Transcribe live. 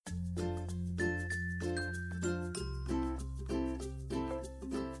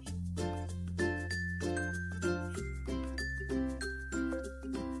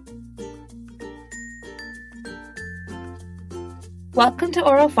Welcome to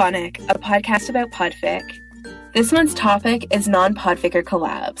Orophonic, a podcast about podfic. This month's topic is non-podficer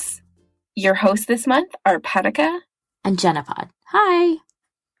collabs. Your hosts this month are Patika and Jenapod. Hi!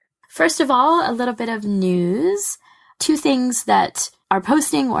 First of all, a little bit of news. Two things that are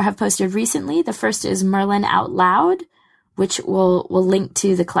posting or have posted recently. The first is Merlin Out Loud, which will link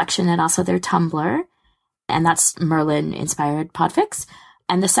to the collection and also their Tumblr. And that's Merlin-inspired podfics.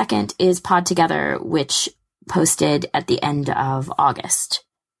 And the second is Pod Together, which posted at the end of August.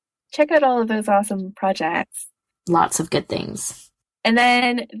 Check out all of those awesome projects. Lots of good things. And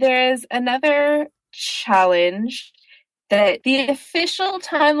then there's another challenge that the official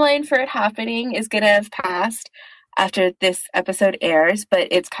timeline for it happening is going to have passed after this episode airs, but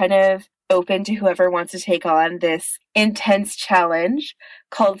it's kind of open to whoever wants to take on this intense challenge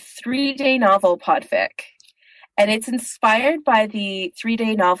called 3-Day Novel Podfic. And it's inspired by the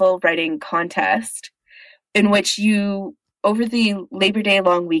 3-Day Novel Writing Contest, in which you, over the Labor Day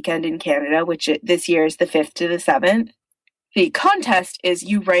long weekend in Canada, which this year is the 5th to the 7th, the contest is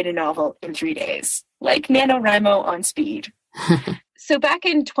you write a novel in 3 days, like NaNoWriMo on speed. So back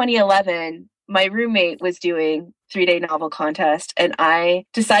in 2011, my roommate was doing 3-Day Novel Contest, and I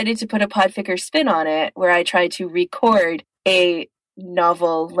decided to put a podficer spin on it, where I tried to record a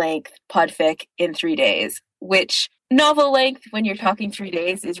novel-length podfic in 3 days, which novel length, when you're talking 3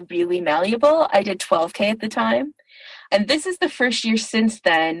 days, is really malleable. I did 12K at the time. And this is the first year since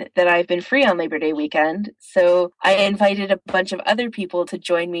then that I've been free on Labor Day weekend. So I invited a bunch of other people to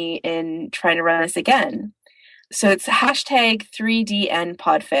join me in trying to run this again. So it's hashtag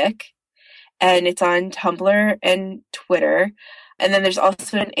 3DNPodfic, and it's on Tumblr and Twitter. And then there's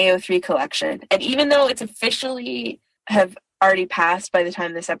also an AO3 collection. And even though it's officially have already passed by the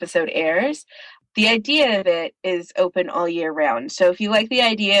time this episode airs, the idea of it is open all year round. So if you like the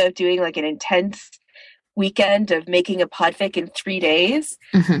idea of doing like an intense weekend of making a podfic in 3 days,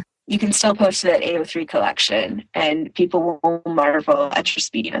 you can still post to that AO3 collection and people will marvel at your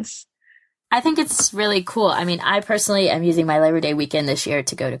speediness. I think it's really cool. I mean, I personally am using my Labor Day weekend this year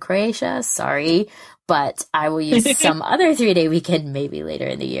to go to Croatia. Sorry, but I will use some other 3-day weekend maybe later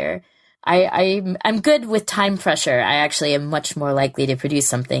in the year. I'm good with time pressure. I actually am much more likely to produce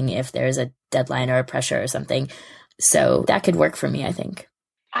something if there's a deadline or a pressure or something. So that could work for me, I think.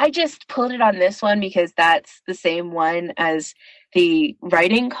 I just pulled it on this one because that's the same one as the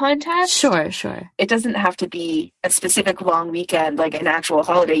writing contest. Sure. It doesn't have to be a specific long weekend, like an actual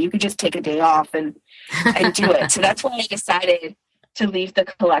holiday. You could just take a day off and do it. So that's why I decided to leave the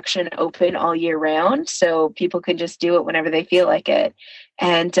collection open all year round so people can just do it whenever they feel like it.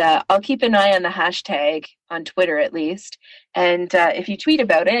 And I'll keep an eye on the hashtag on Twitter at least. And if you tweet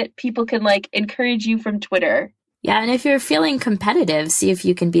about it, people can encourage you from Twitter. Yeah, and if you're feeling competitive, see if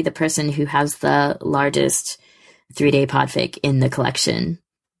you can be the person who has the largest 3-day podfic in the collection.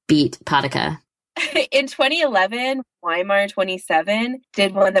 Beat Patika. In 2011, Weimar 27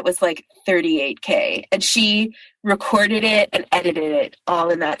 did one that was 38K, and she recorded it and edited it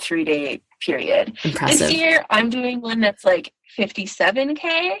all in that 3-day period. Impressive. This year, I'm doing one that's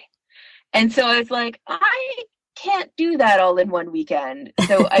 57K, and so I was like, I can't do that all in one weekend.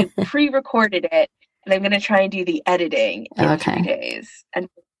 So I pre-recorded it, and I'm going to try and do the editing in 3 days and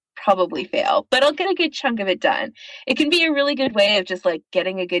probably fail, but I'll get a good chunk of it done. It can be a really good way of just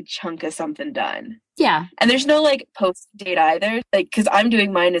getting a good chunk of something done. Yeah. And there's no post date either, because I'm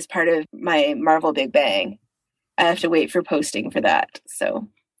doing mine as part of my Marvel Big Bang. I have to wait for posting for that. So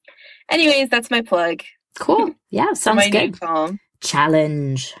anyways, that's my plug. Cool. Yeah, sounds good.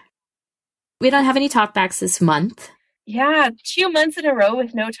 Challenge. We don't have any talkbacks this month. Yeah, 2 months in a row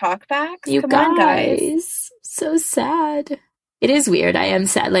with no talkbacks. Come on, guys. So sad. It is weird. I am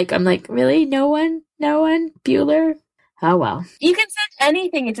sad. I'm really? No one? Bueller? Oh, well. You can send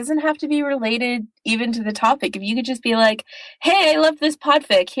anything. It doesn't have to be related even to the topic. If you could just be like, hey, I love this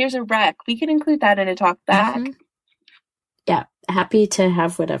podfic. Here's a rec. We can include that in a talk back. Yeah, happy to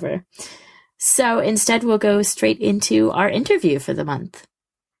have whatever. So instead, we'll go straight into our interview for the month.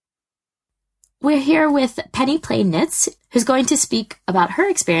 We're here with Penny Plain Knits, who's going to speak about her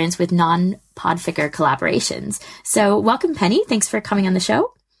experience with non-podficer collaborations. So welcome, Penny. Thanks for coming on the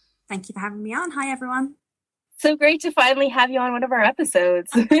show. Thank you for having me on. Hi, everyone. So great to finally have you on one of our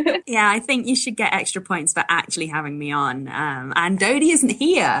episodes. Yeah, I think you should get extra points for actually having me on. And Dodie isn't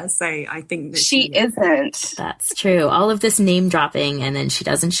here, so I think that she isn't. That's true. All of this name dropping, and then she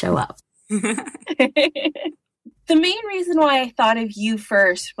doesn't show up. The main reason why I thought of you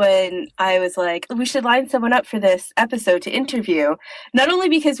first when I was like, we should line someone up for this episode to interview, not only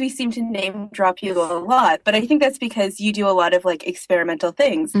because we seem to name drop you a lot, but I think that's because you do a lot of like experimental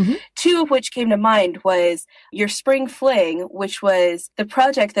things. Mm-hmm. Two of which came to mind was your Spring Fling, which was the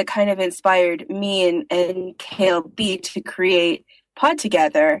project that kind of inspired me and Kale B to create Pod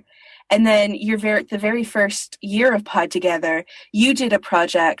Together. And then the very first year of Pod Together, you did a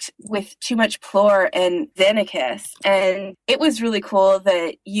project with Too Much Plore and Xanacus. And it was really cool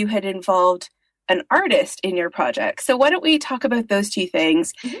that you had involved an artist in your project. So why don't we talk about those two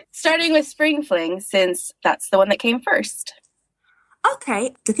things, starting with Spring Fling, since that's the one that came first.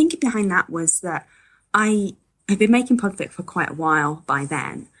 Okay. The thinking behind that was that I had been making Podfic for quite a while by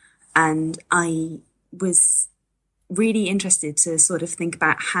then. And I was really interested to sort of think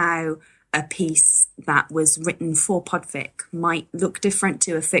about how a piece that was written for Podfic might look different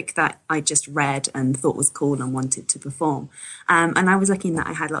to a fic that I just read and thought was cool and wanted to perform. And I was lucky in that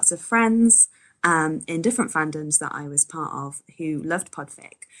I had lots of friends in different fandoms that I was part of who loved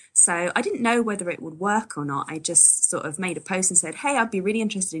Podfic. So I didn't know whether it would work or not. I just sort of made a post and said, hey, I'd be really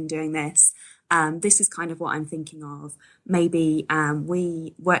interested in doing this. This is kind of what I'm thinking of. Maybe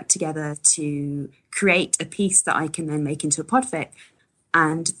we work together to create a piece that I can then make into a podfic.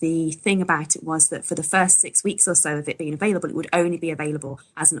 And the thing about it was that for the first 6 weeks or so of it being available, it would only be available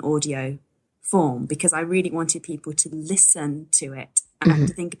as an audio form because I really wanted people to listen to it and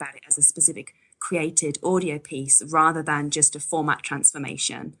to think about it as a specific created audio piece rather than just a format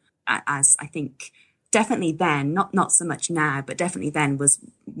transformation, as I think definitely then, not so much now, but definitely then was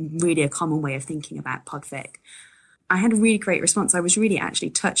really a common way of thinking about podfic. I had a really great response. I was really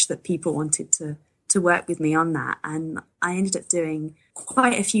actually touched that people wanted to work with me on that. And I ended up doing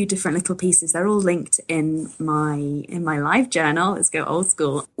quite a few different little pieces. They're all linked in my live journal. Let's go old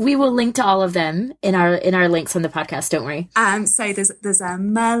school. We will link to all of them in our links on the podcast. Don't worry. So there's a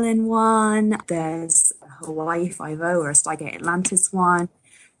Merlin one. There's a Hawaii 5.0 or a Stargate Atlantis one.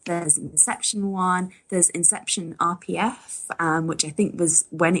 There's an Inception one. There's Inception RPF, which I think was,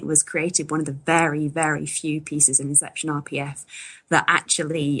 when it was created, one of the very, very few pieces in Inception RPF that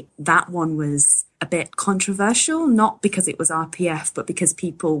actually, that one was a bit controversial, not because it was RPF, but because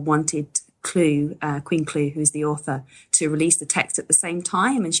people wanted Clue, Queen Clue, who's the author, to release the text at the same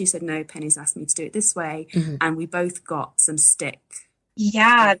time. And she said, no, Penny's asked me to do it this way. And we both got some stick.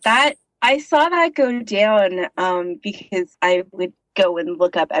 Yeah, I saw that go down because I would go and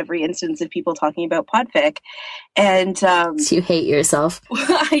look up every instance of people talking about podfic, and so you hate yourself.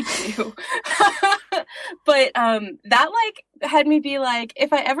 I do. But that like had me be like,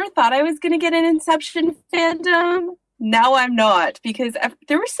 if I ever thought I was going to get an Inception fandom, now I'm not, because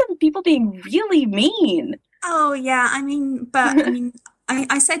there were some people being really mean. Oh yeah,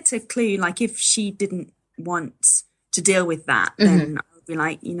 I said to Clue, like, if she didn't want to deal with that, then I would be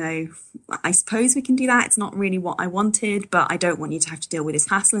like, I suppose we can do that. It's not really what I wanted, but I don't want you to have to deal with this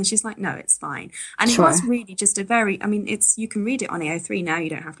hassle. And she's like, no, it's fine. And It was really just a very, you can read it on AO3 now. You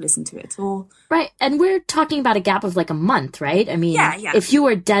don't have to listen to it at all. Right. And we're talking about a gap of like a month, right? Yeah. If you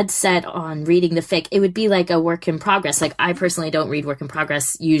were dead set on reading the fic, it would be like a work in progress. Like, I personally don't read work in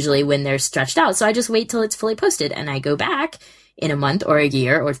progress usually when they're stretched out. So I just wait till it's fully posted and I go back in a month or a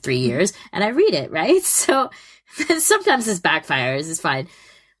year or 3 years and I read it, right? So sometimes this backfires. It's fine.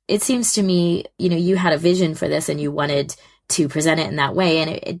 It seems to me, you had a vision for this and you wanted to present it in that way. And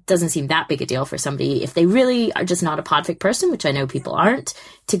it doesn't seem that big a deal for somebody, if they really are just not a podfic person, which I know people aren't,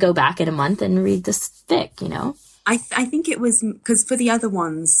 to go back in a month and read this fic, I think it was because for the other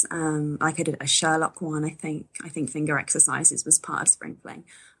ones, like I did a Sherlock one, I think Finger Exercises was part of Spring Fling.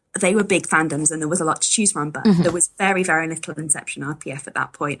 They were big fandoms and there was a lot to choose from, but there was very, very little Inception RPF at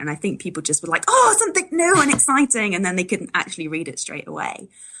that point. And I think people just were like, oh, something new and exciting. And then they couldn't actually read it straight away.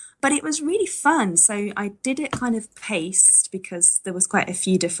 But it was really fun. So I did it kind of paced because there was quite a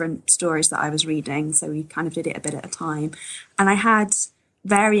few different stories that I was reading. So we kind of did it a bit at a time. And I had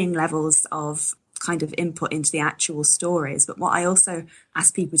varying levels of kind of input into the actual stories. But what I also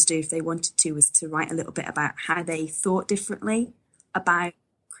asked people to do if they wanted to was to write a little bit about how they thought differently about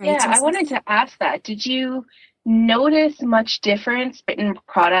creating. Yeah, I wanted to ask that. Did you notice much difference in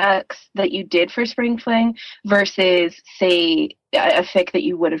products that you did for Spring Fling versus, say, a fic that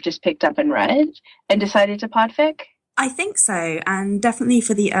you would have just picked up and read and decided to podfic? I think so. And definitely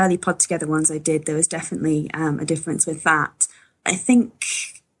for the early Pod Together ones I did, there was definitely a difference with that. I think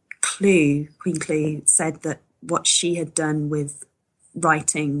Queen Clue, said that what she had done with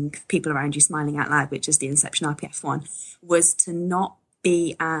writing People Around You Smiling Out Loud, which is the Inception RPF one, was to not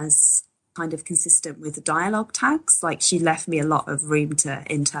be as kind of consistent with the dialogue tags. Like, she left me a lot of room to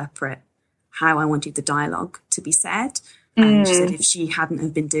interpret how I wanted the dialogue to be said. And she said if she hadn't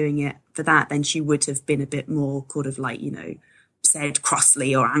have been doing it for that, then she would have been a bit more kind of like, you know, said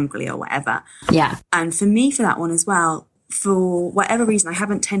crossly or angrily or whatever. Yeah. And for me, for that one as well, for whatever reason, I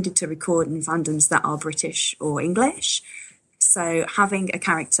haven't tended to record in fandoms that are British or English. So having a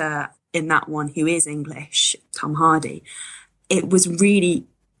character in that one who is English, Tom Hardy, it was really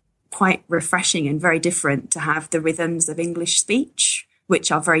quite refreshing and very different to have the rhythms of English speech,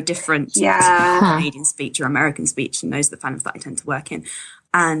 which are very different to Canadian speech or American speech, and those are the fandoms that I tend to work in.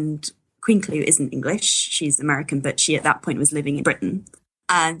 And Queen Cleo isn't English, she's American, but she at that point was living in Britain.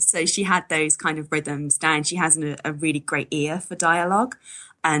 And so she had those kind of rhythms down. She has a really great ear for dialogue.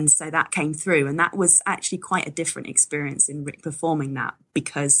 And so that came through. And that was actually quite a different experience in performing that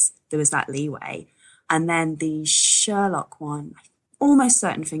because there was that leeway. And then the Sherlock one, almost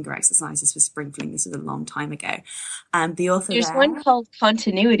certain finger exercises for sprinkling. This was a long time ago. The author There's one called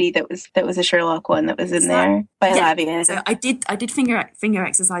Continuity that was a Sherlock one that was in there by Lavia. So I did finger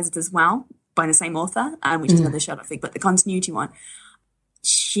exercises as well by the same author, which is another Sherlock thing. But the Continuity one,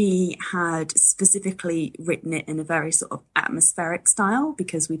 she had specifically written it in a very sort of atmospheric style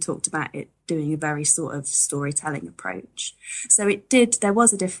because we talked about it doing a very sort of storytelling approach. So there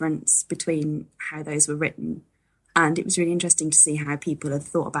was a difference between how those were written. And it was really interesting to see how people had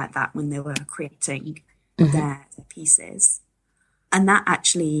thought about that when they were creating their pieces. And that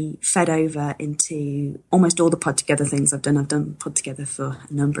actually fed over into almost all the Pod Together things I've done. I've done Pod Together for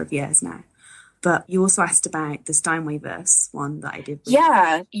a number of years now. But you also asked about the Steinway verse one that I did.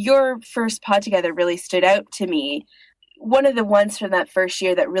 Yeah, your first Pod Together really stood out to me. One of the ones from that first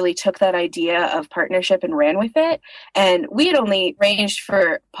year that really took that idea of partnership and ran with it. And we had only arranged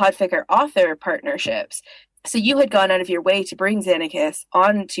for Podfic author partnerships. So you had gone out of your way to bring Xenakis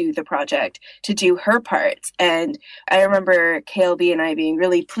onto the project to do her parts. And I remember KLB and I being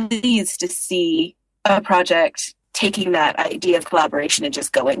really pleased to see a project taking that idea of collaboration and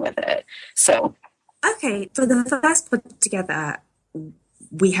just going with it. So, okay, for the first Put Together,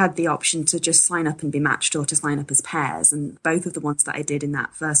 we had the option to just sign up and be matched or to sign up as pairs. And both of the ones that I did in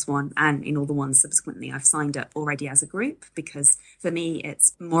that first one and in all the ones subsequently, I've signed up already as a group because for me,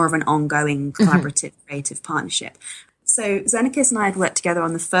 it's more of an ongoing collaborative creative partnership. So Xenakis and I had worked together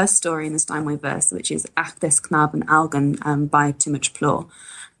on the first story in the Steinway verse, which is Ach des Knaben Augen by Timothy Plor.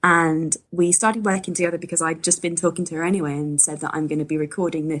 And we started working together because I'd just been talking to her anyway and said that I'm going to be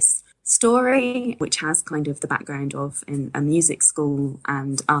recording this story, which has kind of the background of in a music school,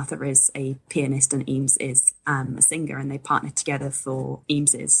 and Arthur is a pianist and Eames is a singer, and they partnered together for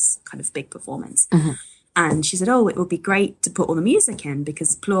Eames's kind of big performance. And she said, oh, it would be great to put all the music in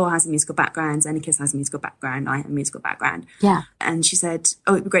because Plor has a musical background, Xenakis has a musical background, I have a musical background. Yeah. And she said,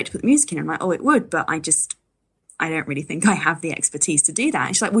 oh, it'd be great to put the music in. I'm like, oh, it would, but I don't really think I have the expertise to do that.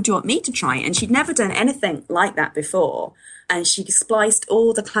 And she's like, would you want me to try it? And she'd never done anything like that before. And she spliced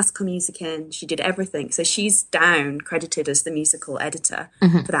all the classical music in. She did everything. So she's credited as the musical editor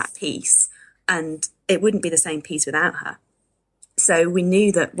for that piece. And it wouldn't be the same piece without her. So we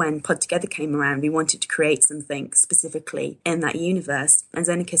knew that when Pod Together came around, we wanted to create something specifically in that universe. And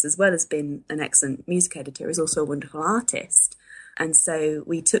Xenakis, as well as being an excellent music editor, is also a wonderful artist. And so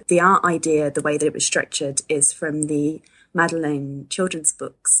we took the art idea, the way that it was structured is from the Madeleine children's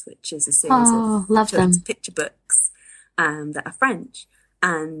books, which is a series of children's picture books that are French.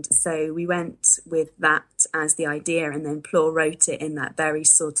 And so we went with that as the idea, and then Plor wrote it in that very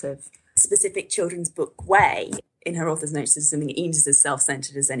sort of specific children's book way. In her author's notes, there's something Eames is as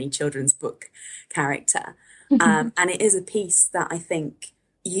self-centered as any children's book character. And it is a piece that I think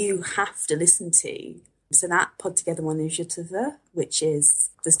you have to listen to. So that Pod Together one is Je te veux, which is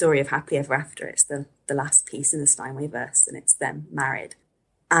the story of Happily Ever After. It's the last piece in the Steinway verse, and it's them married.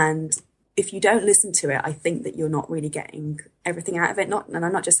 And if you don't listen to it, I think that you're not really getting everything out of it. And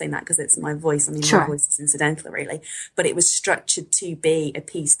I'm not just saying that because it's my voice. I mean, my voice is incidental, really. But it was structured to be a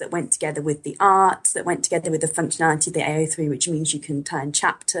piece that went together with the art, that went together with the functionality of the AO3, which means you can turn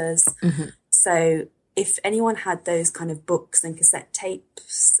chapters. So if anyone had those kind of books and cassette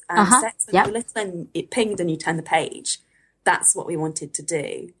tapes sets when you were little and it pinged and you turn the page, that's what we wanted to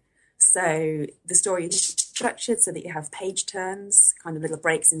do. So the story is structured so that you have page turns, kind of little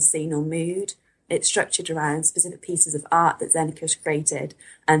breaks in scene or mood. It's structured around specific pieces of art that Xenakis created,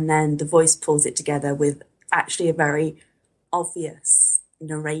 and then the voice pulls it together with actually a very obvious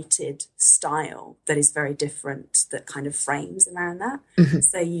narrated style that is very different, that kind of frames around that.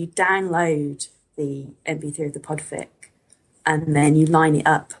 So you download the MP3 of the Podfic, and then you line it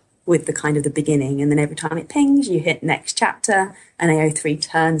up with the kind of the beginning, and then every time it pings, you hit next chapter, and AO3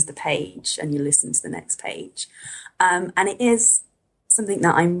 turns the page, and you listen to the next page. And it is something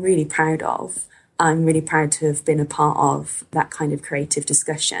that I'm really proud of. I'm really proud to have been a part of that kind of creative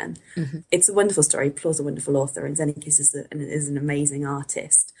discussion. Mm-hmm. It's a wonderful story. Paul's a wonderful author, and Zenikis is an amazing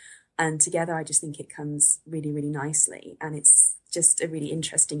artist. And together, I just think it comes really, really nicely. And it's just a really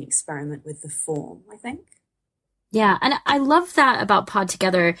interesting experiment with the form, I think. Yeah, and I love that about Pod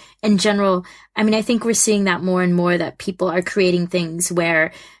Together in general. I mean, I think we're seeing that more and more, that people are creating things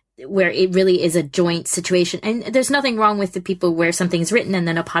where it really is a joint situation. And there's nothing wrong with the people where something's written and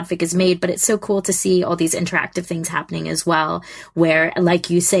then a podfic is made, but it's so cool to see all these interactive things happening as well, where,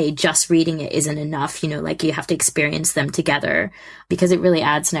 like you say, just reading it isn't enough, like you have to experience them together, because it really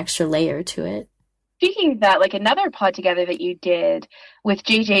adds an extra layer to it. Speaking of that, like another Pod Together that you did with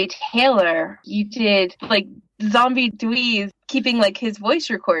JJ Taylor, you did like Zombie Dweez keeping like his voice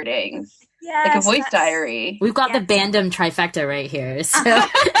recordings. Yes, like a voice diary. We've got the Bandom trifecta right here. So, so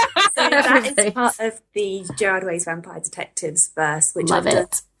that is part of the Gerard Way's Vampire Detectives verse, which Love I've done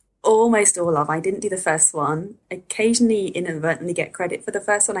it. almost all of. I didn't do the first one. Occasionally, inadvertently get credit for the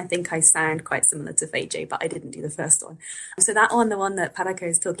first one. I think I sound quite similar to Fei-Jay, but I didn't do the first one. So that one, the one that Parako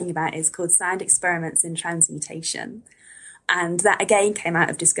is talking about, is called Sound Experiments in Transmutation. And that, again, came out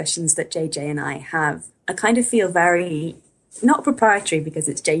of discussions that JJ and I have. I kind of feel very... not proprietary because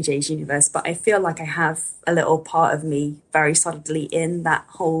it's JJ's universe, but I feel like I have a little part of me very solidly in that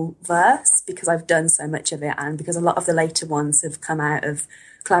whole verse because I've done so much of it, and because a lot of the later ones have come out of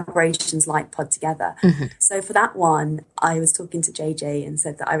collaborations like Pod Together. Mm-hmm. So for that one, I was talking to JJ and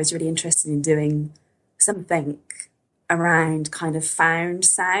said that I was really interested in doing something around kind of found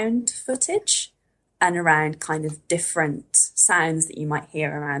sound footage and around kind of different sounds that you might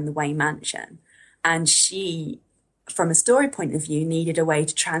hear around the Wayne Mansion. And she, from a story point of view, needed a way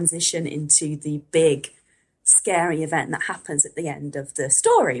to transition into the big, scary event that happens at the end of the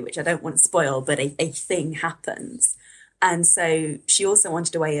story, which I don't want to spoil, but a thing happens. And so she also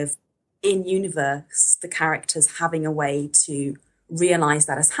wanted a way of, in universe, the characters having a way to realize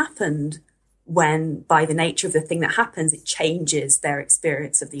that has happened when, by the nature of the thing that happens, it changes their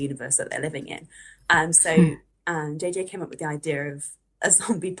experience of the universe that they're living in. And so JJ came up with the idea of a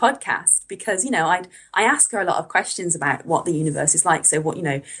zombie podcast because, I ask her a lot of questions about what the universe is like. So what,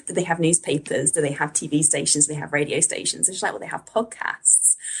 do they have newspapers? Do they have TV stations? Do they have radio stations? And she's like, well, they have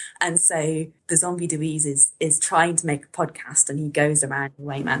podcasts. And so the Zombie Dweez is trying to make a podcast, and he goes around the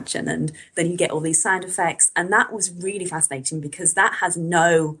Wayne Mansion, and then you get all these sound effects. And that was really fascinating because that has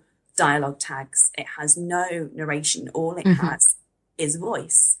no dialogue tags. It has no narration. All it has is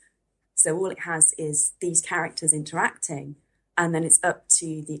voice. So all it has is these characters interacting. And then it's up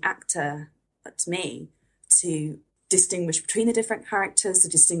to the actor, up to me, to distinguish between the different characters, to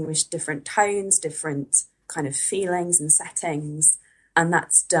distinguish different tones, different kind of feelings and settings. And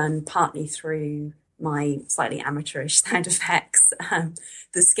that's done partly through my slightly amateurish sound effects.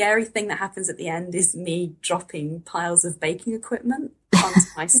 The scary thing that happens at the end is me dropping piles of baking equipment onto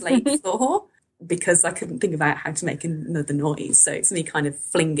my slate floor because I couldn't think about how to make another noise. So it's me kind of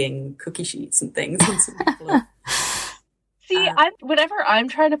flinging cookie sheets and things onto my floor. See, whenever I'm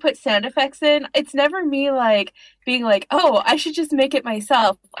trying to put sound effects in, it's never me like being like, oh, I should just make it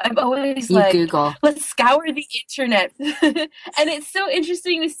myself. I'm always like, Google. Let's scour the internet. And it's so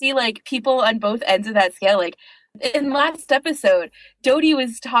interesting to see like people on both ends of that scale. Like in last episode, Dodie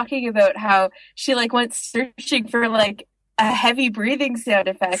was talking about how she like went searching for like a heavy breathing sound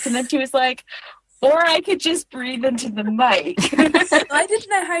effect, and then she was like, or I could just breathe into the mic. I didn't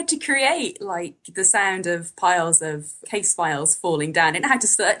know how to create like the sound of piles of case files falling down. I didn't know how to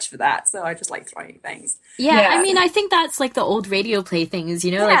search for that, so I just like throwing things. Yeah, I mean, I think that's like the old radio play things,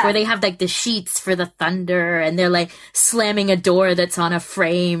 like where they have like the sheets for the thunder and they're like slamming a door that's on a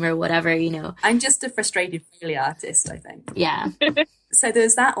frame or whatever, I'm just a frustrated Foley artist, I think. Yeah. So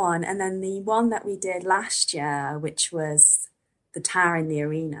there's that one, and then the one that we did last year, which was The Tower in the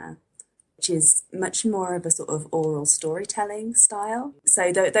Arena, which is much more of a sort of oral storytelling style.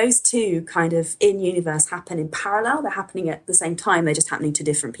 So those two kind of in-universe happen in parallel. They're happening at the same time. They're just happening to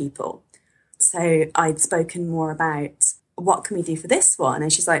different people. So I'd spoken more about what can we do for this one?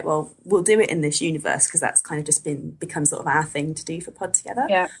 And she's like, well, we'll do it in this universe because that's kind of just become sort of our thing to do for Pod Together.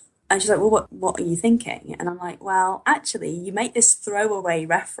 Yeah. And she's like, well, what are you thinking? And I'm like, well, actually, you make this throwaway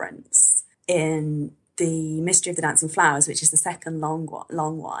reference in The Mystery of the Dancing Flowers, which is the second long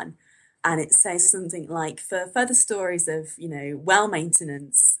one. And it says something like, for further stories of, well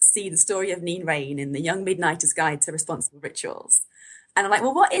maintenance, see the story of Neen Rain in The Young Midnighter's Guide to Responsible Rituals. And I'm like,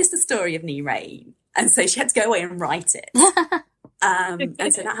 well, what is the story of Neen Rain? And so she had to go away and write it.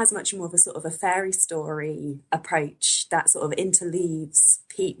 And so that has much more of a sort of a fairy story approach that sort of interleaves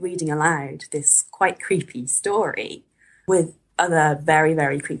Pete reading aloud this quite creepy story with other very,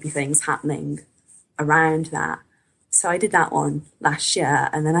 very creepy things happening around that. So I did that one last year,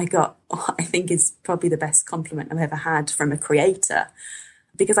 and then I got what I think is probably the best compliment I've ever had from a creator,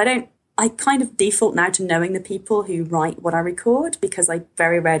 because I kind of default now to knowing the people who write what I record, because I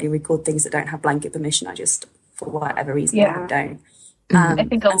very rarely record things that don't have blanket permission. I just, for whatever reason, I don't. I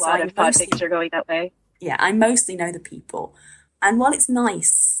think a lot of podcasts are going that way. Yeah, I mostly know the people. And while it's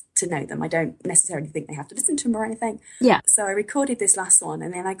nice to know them, I don't necessarily think they have to listen to them or anything. Yeah. So I recorded this last one,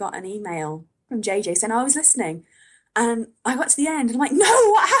 and then I got an email from JJ saying I was listening. And I got to the end, and I'm like, no,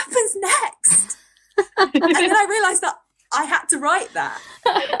 what happens next? And then I realised that I had to write that.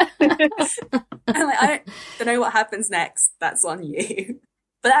 And like, I don't know what happens next. That's on you.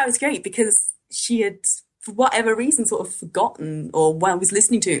 But that was great, because she had, for whatever reason, sort of forgotten, or when I was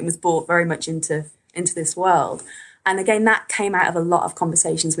listening to it, and was brought very much into this world. And again, that came out of a lot of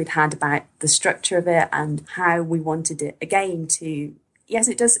conversations we'd had about the structure of it and how we wanted it, again, to, yes,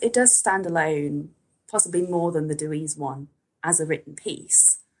 it does stand alone, possibly more than the Deweese one, as a written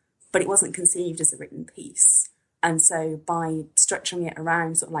piece, but it wasn't conceived as a written piece. And so by structuring it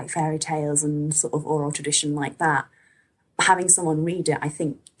around sort of like fairy tales and sort of oral tradition like that, having someone read it, I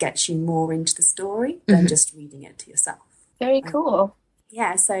think, gets you more into the story than just reading it to yourself. Very cool.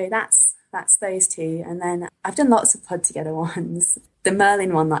 Yeah, so that's those two. And then I've done lots of Pod Together ones. The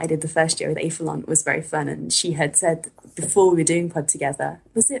Merlin one that I did the first year with Aethelon was very fun, and she had said before we were doing Pod Together,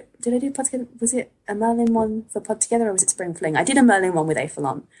 did I do Pod Together? Was it a Merlin one for Pod Together, or was it Spring Fling? I did a Merlin one with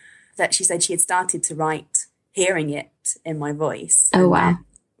Aethelon that she said she had started to write hearing it in my voice. Oh, wow.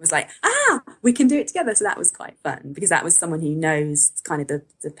 Was like, we can do it together. So that was quite fun, because that was someone who knows kind of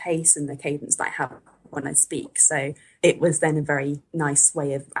the pace and the cadence that I have when I speak. So it was then a very nice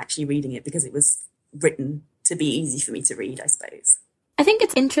way of actually reading it, because it was written to be easy for me to read, I suppose. I think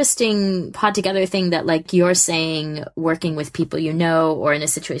it's interesting Pod Together thing that, like you're saying, working with people you know, or in a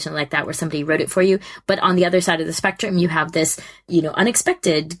situation like that where somebody wrote it for you. But on the other side of the spectrum, you have this,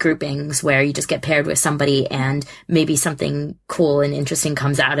 unexpected groupings where you just get paired with somebody and maybe something cool and interesting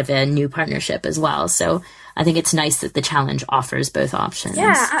comes out of a new partnership as well. So I think it's nice that the challenge offers both options.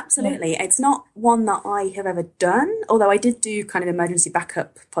 Yeah, absolutely. It's not one that I have ever done, although I did do kind of an emergency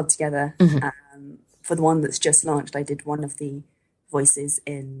backup Pod Together. For the one that's just launched, I did one of the voices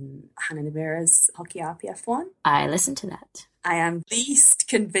in Hannah Nabira's Hockey RPF one. I listened to that. I am least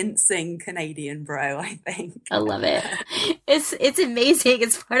convincing Canadian bro, I think. I love it. It's amazing.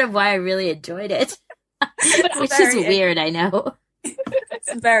 It's part of why I really enjoyed it. Which is weird, I know.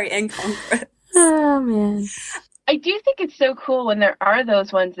 It's very incongruous. Oh, man. I do think it's so cool when there are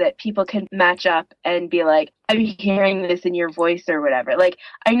those ones that people can match up and be like, I'm hearing this in your voice or whatever. Like,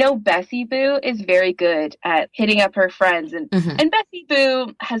 I know Bessie Boo is very good at hitting up her friends, and Bessie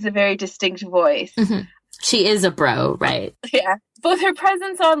Boo has a very distinct voice. She is a bro, right? Yeah. Both her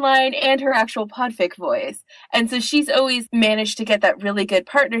presence online and her actual podfic voice. And so she's always managed to get that really good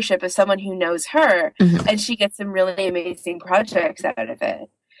partnership of someone who knows her, and she gets some really amazing projects out of it.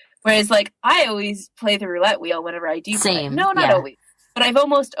 Whereas, like, I always play the roulette wheel whenever I do play. No, not always. But I've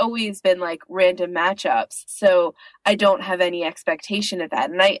almost always been, like, random matchups. So I don't have any expectation of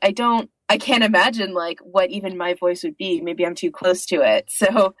that. And I can't imagine, like, what even my voice would be. Maybe I'm too close to it.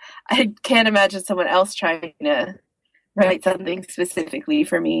 So I can't imagine someone else trying to write something specifically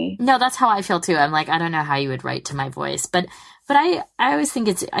for me. No, that's how I feel, too. I'm like, I don't know how you would write to my voice. But I always think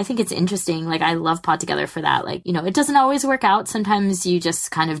it's interesting. Like, I love Pod Together for that. Like, it doesn't always work out. Sometimes you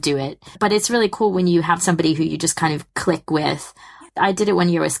just kind of do it. But it's really cool when you have somebody who you just kind of click with. I did it 1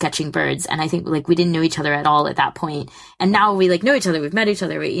 year with Sketching Birds, and I think, like, we didn't know each other at all at that point. And now we, like, know each other. We've met each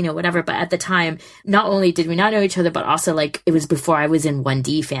other, whatever. But at the time, not only did we not know each other, but also, like, it was before I was in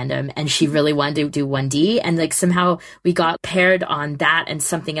 1D fandom, and she really wanted to do 1D. And, like, somehow we got paired on that and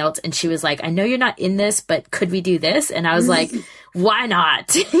something else. And she was like, I know you're not in this, but could we do this? And I was like, why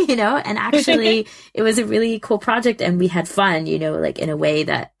not? And actually it was a really cool project, and we had fun, like, in a way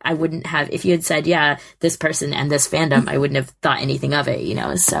that I wouldn't have, if you had said, yeah, this person and this fandom, I wouldn't have thought anything of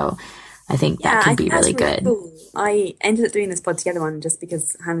it, so I think that can be really good. Cool. I ended up doing this Pod Together one just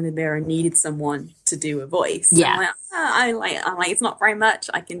because Hannah Nabira needed someone to do a voice. Yeah. I'm like, it's not very much,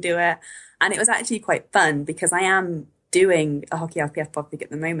 I can do it. And it was actually quite fun, because I am doing a Hockey RPF podfic at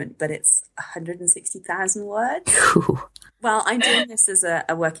the moment, but it's 160,000 words. Ooh. Well, I'm doing this as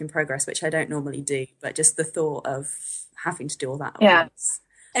a work in progress, which I don't normally do, but just the thought of having to do all that at once.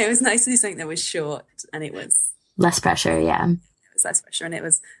 It was nice to do something that was short, and it was less pressure, yeah. It was less pressure, and it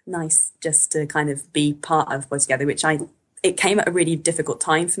was nice just to kind of be part of Pod Together, which it came at a really difficult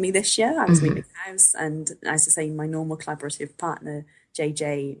time for me this year. I was moving house, and as I say, my normal collaborative partner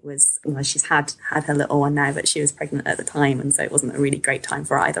JJ was, well, she's had her little one now, but she was pregnant at the time, and so it wasn't a really great time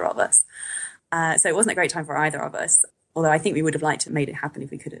for either of us. Although I think we would have liked to have made it happen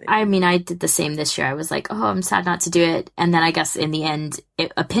if we could have. I mean, I did the same this year. I was like, oh, I'm sad not to do it. And then I guess in the end,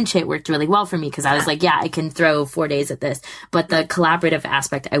 a pinch hit worked really well for me because I was like, yeah, I can throw 4 days at this. But the collaborative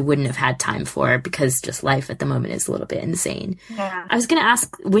aspect, I wouldn't have had time for because just life at the moment is a little bit insane. Yeah. I was going to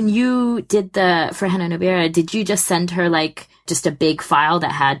ask, when you did for Hannah Nobera, did you just send her like just a big file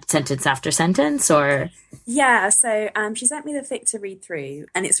that had sentence after sentence, or? Yeah, so she sent me the fic to read through,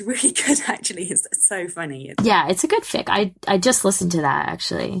 and it's really good, actually. It's so funny. Yeah, it's a good fic. I just listened to that,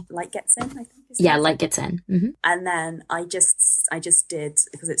 actually. Light Gets In, I think. Yeah, Light Gets In. Mm-hmm. And then I just did,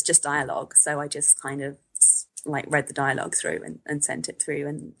 because it's just dialogue, so I just kind of like read the dialogue through and sent it through,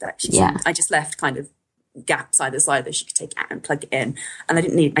 and I just left kind of gaps either side that she could take out and plug it in, and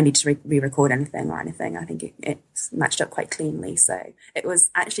I need to re-record anything or anything. I think it matched up quite cleanly, so it was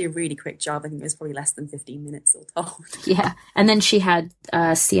actually a really quick job. I think it was probably less than 15 minutes all told. Yeah, and then she had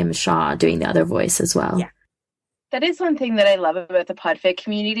CM Shaw doing the other voice as well. Yeah. That is one thing that I love about the podfic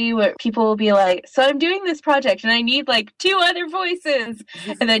community, where people will be like, so I'm doing this project and I need like 2 other voices.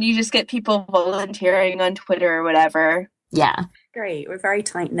 And then you just get people volunteering on Twitter or whatever. Yeah. Great. We're very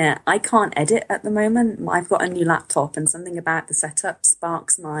tight knit. I can't edit at the moment. I've got a new laptop, and something about the setup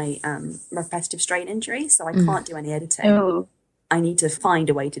sparks my repetitive strain injury, so I can't do any editing. Oh. I need to find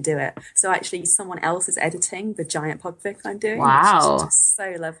a way to do it. So actually someone else is editing the giant podfic I'm doing. Wow. Which is just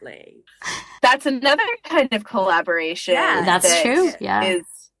so lovely. That's another kind of collaboration. Yeah, that's true. Yeah.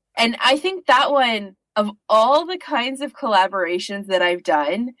 And I think that one, of all the kinds of collaborations that I've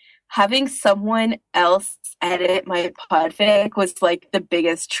done, having someone else edit my podfic was like the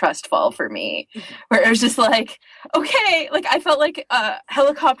biggest trust fall for me, where it was just like, okay, like I felt like a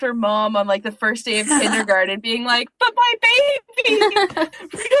helicopter mom on like the first day of kindergarten being like, but my baby,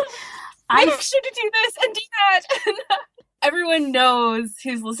 I should do this and do that. Everyone knows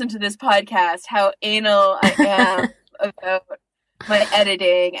who's listened to this podcast how anal I am about my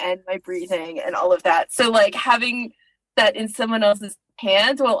editing and my breathing and all of that. So like having that in someone else's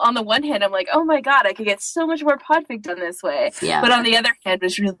hands, well, on the one hand, I'm like, oh my god, I could get so much more podfic done this way. Yeah. But on the other hand, it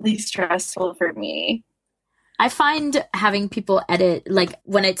was really stressful for me. I find having people edit, like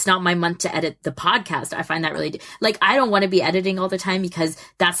when it's not my month to edit the podcast, I find that really, like, I don't want to be editing all the time because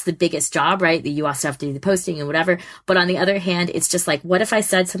that's the biggest job, right? That you also have to do the posting and whatever. But on the other hand, it's just like, what if I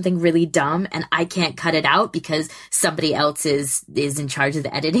said something really dumb and I can't cut it out because somebody else is in charge of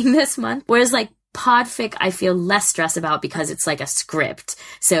the editing this month? Whereas like podfic, I feel less stress about because it's like a script.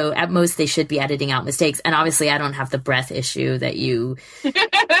 So at most they should be editing out mistakes. And obviously I don't have the breath issue that you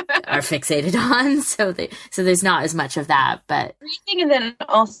are fixated on. So there's not as much of that, but breathing and then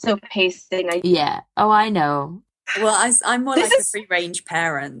also pacing. Yeah. Oh, I know. Well, I'm more like a free range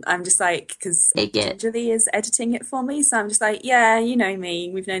parent. I'm just like, because Julie is editing it for me. So I'm just like, yeah, you know me.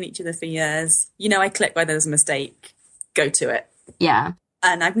 We've known each other for years. You know, I click where there's a mistake. Go to it. Yeah.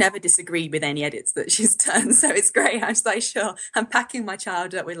 And I've never disagreed with any edits that she's done. So it's great. I'm just like, sure. I'm packing my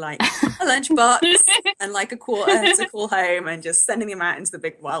child up with like a lunchbox and like a quarter to call home and just sending them out into the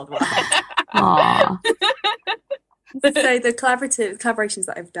big wild world. Aww. So the collaborations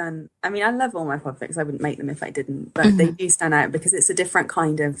that I've done, I mean, I love all my podfics. I wouldn't make them if I didn't, but they do stand out because it's a different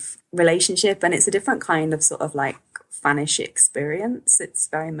kind of relationship and it's a different kind of sort of like fanish experience. It's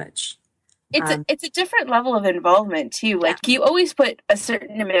very much... It's a different level of involvement too. Like you always put a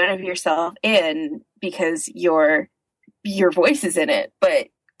certain amount of yourself in because your voice is in it, but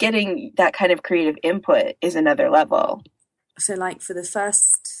getting that kind of creative input is another level. So like for the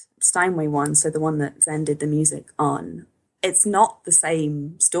first Steinway one, so the one that Zen did the music on, it's not the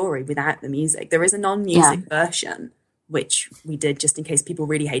same story without the music. There is a non-music version, which we did just in case people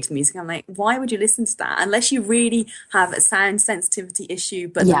really hate the music. I'm like, why would you listen to that? Unless you really have a sound sensitivity issue,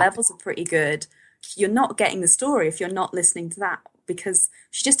 but the levels are pretty good. You're not getting the story if you're not listening to that, because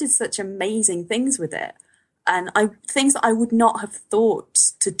she just did such amazing things with it. And things that I would not have thought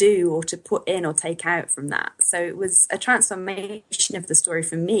to do or to put in or take out from that. So it was a transformation of the story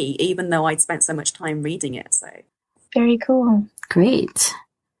for me, even though I'd spent so much time reading it. So very cool. Great.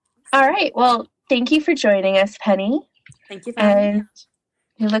 All right. Well, thank you for joining us, Penny. Thank you for having me.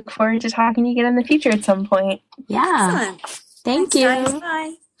 We look forward to talking to you again in the future at some point. Yeah. Excellent. Thanks, you. Guys.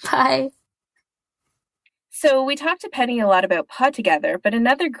 Bye. Bye. So we talked to Penny a lot about Pod Together, but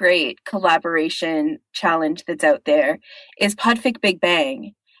another great collaboration challenge that's out there is Podfic Big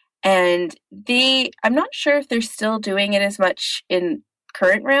Bang. And I'm not sure if they're still doing it as much in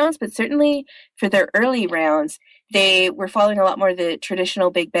current rounds, but certainly for their early rounds, they were following a lot more the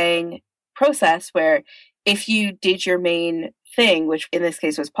traditional Big Bang process where if you did your main thing, which in this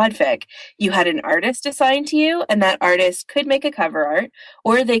case was Podfic, you had an artist assigned to you, and that artist could make a cover art,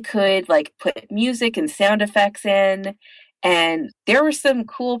 or they could like put music and sound effects in. And there were some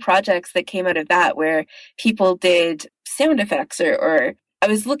cool projects that came out of that where people did sound effects or I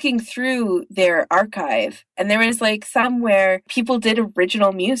was looking through their archive, and there was like some where people did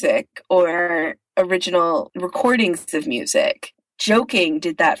original music or original recordings of music. Joking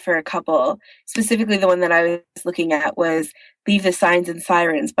did that for a couple. Specifically, the one that I was looking at was Leave the Signs and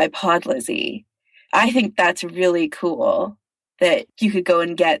Sirens by Pod Lizzie. I think that's really cool that you could go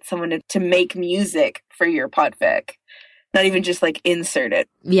and get someone to make music for your podfic. Not even just like insert it.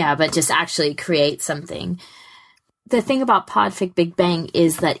 Yeah, but just actually create something. The thing about Podfic Big Bang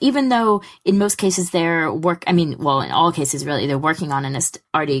is that even though in most cases in all cases really, they're working on an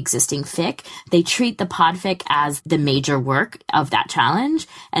already existing fic, they treat the podfic as the major work of that challenge.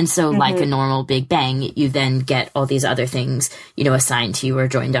 And so like a normal Big Bang, you then get all these other things, assigned to you or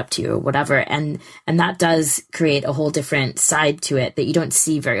joined up to you or whatever. And that does create a whole different side to it that you don't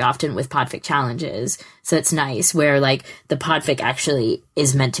see very often with podfic challenges. So it's nice where like the podfic actually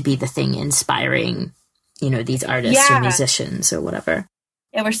is meant to be the thing inspiring these artists or musicians or whatever.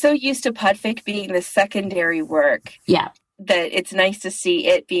 Yeah, we're so used to podfic being the secondary work. Yeah. That it's nice to see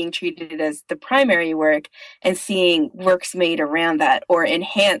it being treated as the primary work and seeing works made around that or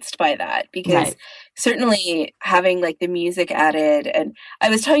enhanced by that. Because certainly having like the music added, and I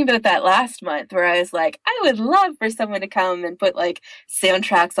was talking about that last month where I was like, I would love for someone to come and put like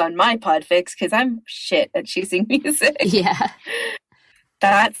soundtracks on my podfics because I'm shit at choosing music. Yeah.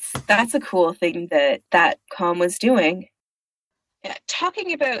 That's a cool thing that Com was doing. Yeah,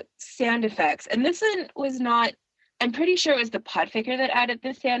 talking about sound effects, and this one was not, I'm pretty sure it was the Podficker that added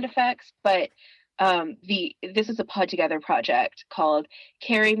the sound effects, but this is a Pod Together project called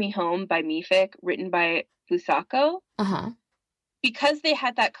Carry Me Home by Mefic, written by Fusako. Uh-huh. Because they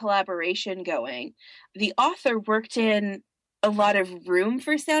had that collaboration going, the author worked in a lot of room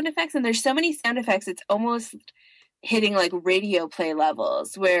for sound effects, and there's so many sound effects, it's almost hitting like radio play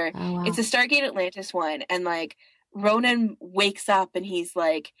levels where it's a Stargate Atlantis one, and like Ronan wakes up and he's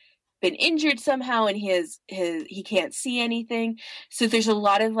like been injured somehow and he can't see anything, so there's a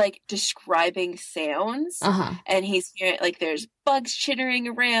lot of like describing sounds. And he's hearing like there's bugs chittering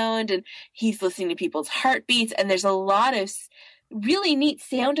around and he's listening to people's heartbeats, and there's a lot of really neat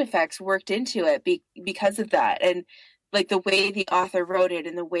sound effects worked into it because of that, and like the way the author wrote it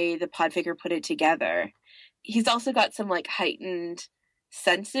and the way the Podficker put it together. He's also got some like heightened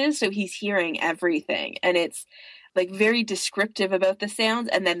senses, so he's hearing everything, and it's like very descriptive about the sounds,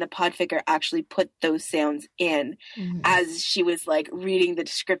 and then the Podficker actually put those sounds in as she was like reading the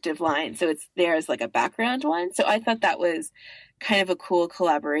descriptive line, so it's there as like a background one. So I thought that was kind of a cool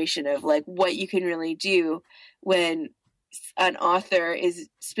collaboration of like what you can really do when an author is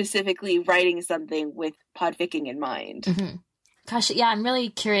specifically writing something with podficking in mind. Gosh, yeah, I'm really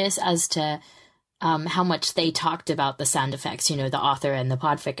curious as to how much they talked about the sound effects, the author and the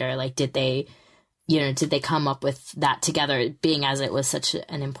podficker. Like, did they come up with that together, being as it was such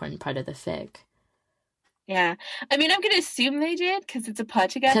an important part of the fic? Yeah. I mean, I'm going to assume they did because it's a Pod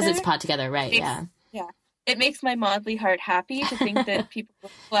Together. Because it's Pod Together, right, yeah. Yeah. It makes my Maudley heart happy to think that people were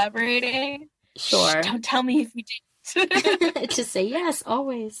collaborating. Sure. Shh, don't tell me if you didn't. Just say yes,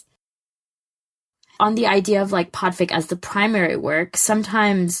 always. On the idea of like podfic as the primary work,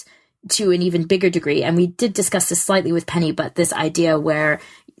 sometimes to an even bigger degree, and we did discuss this slightly with Penny, but this idea where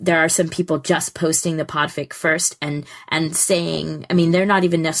there are some people just posting the podfic first and saying, I mean, they're not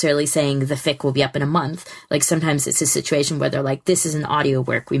even necessarily saying the fic will be up in a month. Like sometimes it's a situation where they're like, this is an audio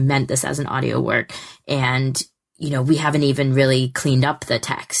work. We meant this as an audio work. And, we haven't even really cleaned up the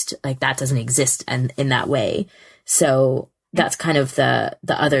text. Like that doesn't exist in that way. So that's kind of the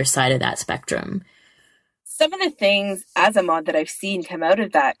other side of that spectrum. Some of the things as a mod that I've seen come out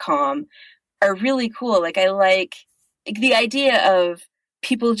of that com are really cool. Like I like the idea of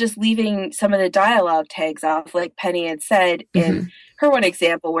people just leaving some of the dialogue tags off, like Penny had said in her one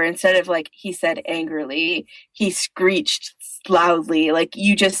example, where instead of like he said angrily, he screeched loudly. Like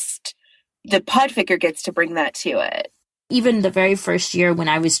the podficker gets to bring that to it. Even the very first year when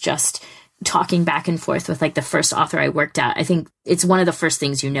I was just talking back and forth with like the first author I worked at, I think it's one of the first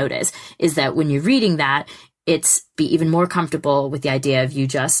things you notice is that when you're reading that, it's be even more comfortable with the idea of you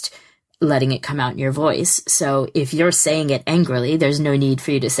just letting it come out in your voice. So if you're saying it angrily, there's no need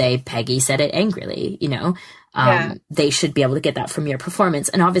for you to say, Peggy said it angrily, They should be able to get that from your performance.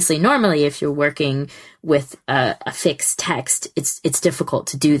 And obviously, normally, if you're working with a fixed text, it's difficult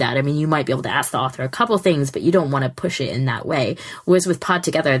to do that. I mean, you might be able to ask the author a couple things, but you don't want to push it in that way. Whereas with Pod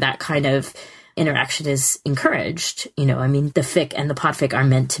Together, that kind of interaction is encouraged. You know, I mean, the fic and the podfic are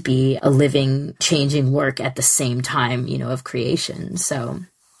meant to be a living, changing work at the same time, you know, of creation. So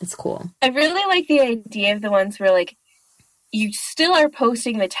it's cool. I really like the idea of the ones where, like, you still are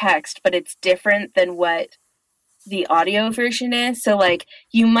posting the text, but it's different than what the audio version is. So, like,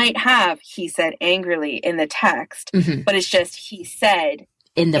 you might have "he said angrily" in the text, but it's just "he said"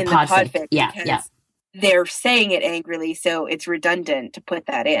 in the podfic. Yeah. They're saying it angrily, so it's redundant to put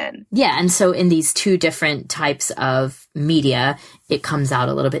that in. Yeah, and so in these two different types of media, it comes out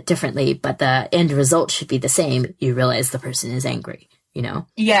a little bit differently, but the end result should be the same. You realize the person is angry, you know?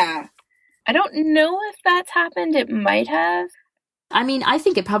 Yeah. I don't know if that's happened. It might have. I mean, I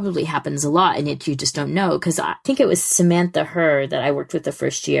think it probably happens a lot, and you just don't know, because I think it was Samantha Herr that I worked with the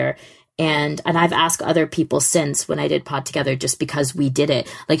first year, and I've asked other people since when I did Pod Together, just because we did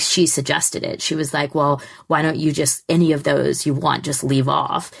it, like, she suggested it. She was like, well, why don't you just, any of those you want, just leave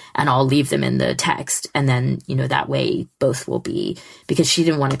off, and I'll leave them in the text, and then, you know, that way both will be, because she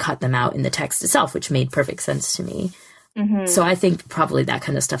didn't want to cut them out in the text itself, which made perfect sense to me. So I think probably that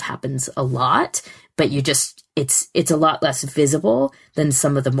kind of stuff happens a lot, but you just, it's a lot less visible than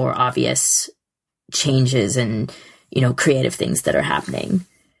some of the more obvious changes and, you know, creative things that are happening.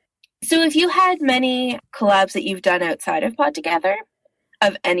 So if you had many collabs that you've done outside of Pod Together,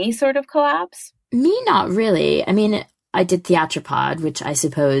 of any sort of collabs? Me, not really. I mean, I did Theatropod, which I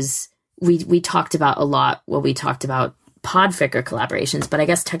suppose we talked about a lot when we talked about podfic or collaborations, but I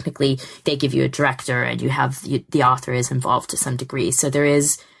guess technically they give you a director and you have the author is involved to some degree. So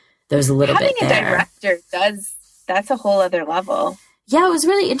there's a little bit there. Having a director that's a whole other level. Yeah, it was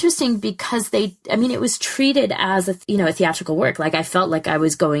really interesting because it was treated as a theatrical work. Like, I felt like I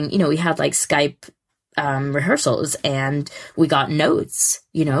was going, you know, we had like Skype rehearsals and we got notes,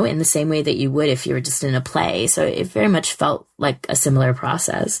 you know, in the same way that you would if you were just in a play. So it very much felt like a similar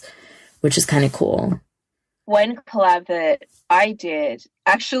process, which is kind of cool. One collab that I did,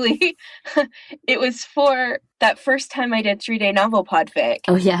 actually, it was for that first time I did 3-Day Novel Podfic.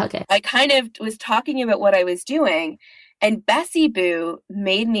 Oh, yeah, okay. I kind of was talking about what I was doing, and Bessie Boo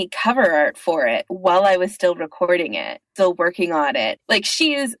made me cover art for it while I was still recording it, still working on it. Like,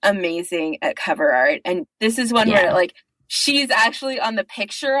 she is amazing at cover art, and this is one where, like, she's actually on the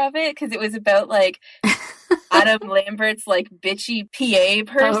picture of it, because it was about, like, Adam Lambert's, like, bitchy PA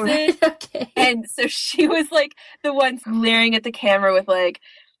person. Oh, right. Okay. And so she was, like, the one glaring at the camera with, like,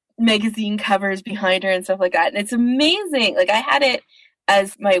 magazine covers behind her and stuff like that. And it's amazing. Like, I had it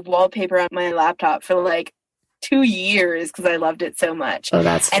as my wallpaper on my laptop for, like, 2 years because I loved it so much. Oh,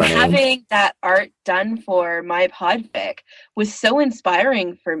 that's funny. And having that art done for my podfic was so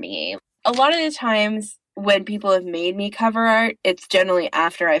inspiring for me. A lot of the times when people have made me cover art, it's generally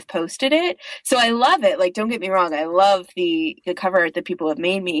after I've posted it. So I love it. Like, don't get me wrong. I love the cover art that people have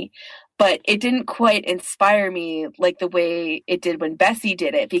made me, but it didn't quite inspire me like the way it did when Bessie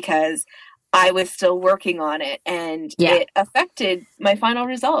did it, because I was still working on it and it affected my final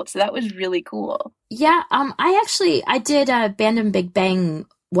result. So that was really cool. Yeah. I did Bandom Big Bang,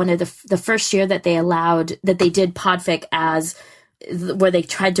 one of the first year that they did podfic as where they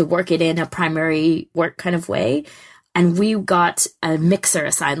tried to work it in a primary work kind of way. And we got a mixer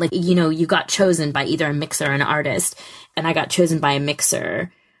assigned. Like, you know, you got chosen by either a mixer or an artist. And I got chosen by a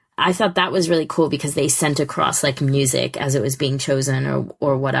mixer. I thought that was really cool because they sent across like music as it was being chosen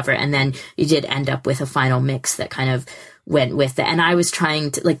or whatever. And then you did end up with a final mix that kind of went with it. And I was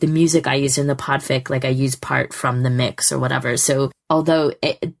trying to, like, the music I used in the podfic, like, I used part from the mix or whatever. So although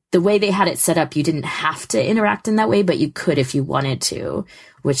the way they had it set up, you didn't have to interact in that way, but you could if you wanted to,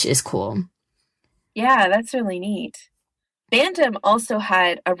 which is cool. Yeah, that's really neat. Bandom also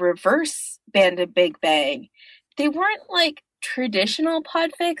had a reverse Bandom Big Bang. They weren't like traditional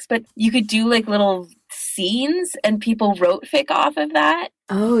podfics, but you could do like little scenes and people wrote fic off of that.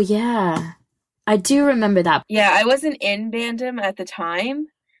 Oh, yeah. I do remember that. Yeah, I wasn't in Bandom at the time,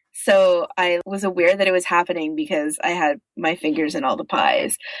 so I was aware that it was happening because I had my fingers in all the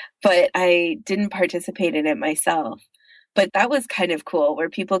pies, but I didn't participate in it myself. But that was kind of cool, where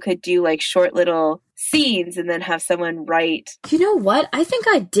people could do like short little scenes and then have someone write. You know what? I think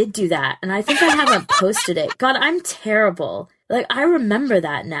I did do that, and I think I haven't posted it. God, I'm terrible. Like, I remember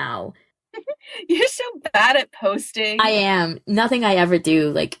that now. You're so bad at posting. I am. Nothing I ever do,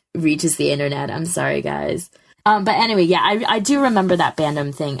 like, reaches the internet. I'm sorry, guys. But anyway, yeah, I do remember that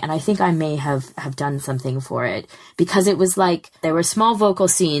Bandom thing, and I think I may have done something for it, because it was like, there were small vocal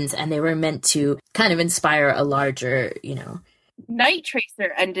scenes, and they were meant to kind of inspire a larger, you know. Night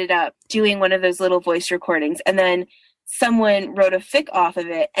Tracer ended up doing one of those little voice recordings, and then someone wrote a fic off of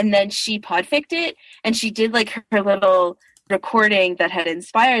it, and then she podficked it, and she did like her little recording that had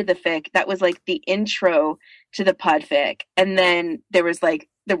inspired the fic that was like the intro to the podfic, and then there was like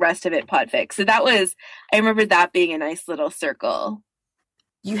the rest of it podfic. So that was, I remember that being a nice little circle.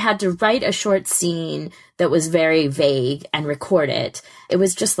 You had to write a short scene that was very vague and record it. It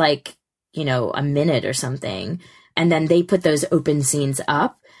was just like, you know, a minute or something. And then they put those open scenes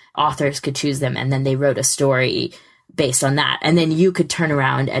up. Authors could choose them, and then they wrote a story based on that. And then you could turn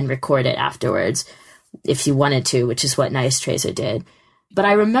around and record it afterwards if you wanted to, which is what Nice Tracer did. But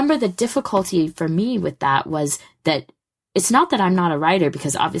I remember the difficulty for me with that was that it's not that I'm not a writer,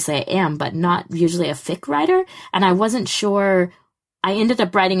 because obviously I am, but not usually a fic writer. And I wasn't sure. I ended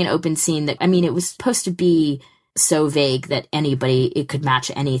up writing an open scene that, I mean, it was supposed to be so vague that it could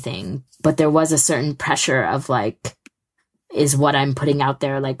match anything. But there was a certain pressure of like, is what I'm putting out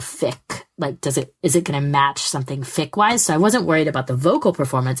there like fic? Like, is it going to match something fic wise? So I wasn't worried about the vocal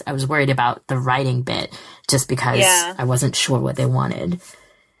performance. I was worried about the writing bit, just because I wasn't sure what they wanted.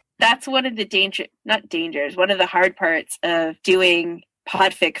 That's one of the one of the hard parts of doing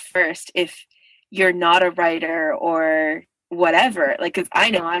podfic first. If you're not a writer or whatever, like, because I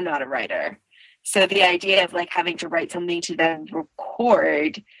know I'm not a writer. So the idea of like having to write something to then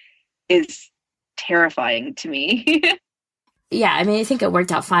record is terrifying to me. Yeah, I mean, I think it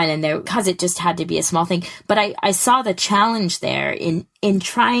worked out fine, and because it just had to be a small thing. But I saw the challenge there in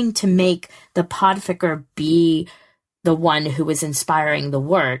trying to make the podficker be the one who was inspiring the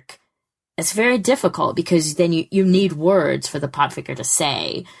work. It's very difficult, because then you need words for the podficker to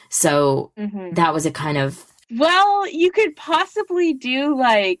say. So that was a kind of... Well, you could possibly do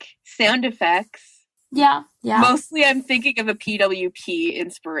like sound effects. Yeah. Mostly I'm thinking of a PWP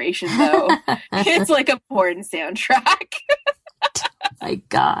inspiration, though. It's like a porn soundtrack. My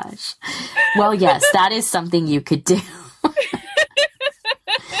gosh. Well, yes, that is something you could do.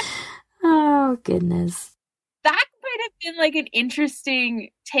 Oh, goodness. That might have been like an interesting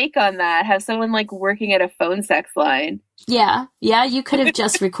take on that. Have someone like working at a phone sex line. Yeah, you could have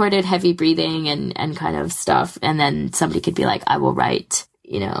just recorded heavy breathing and kind of stuff, and then somebody could be like, I will write,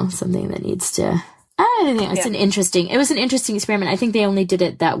 you know, something that needs to... I don't think it was an interesting experiment. I think they only did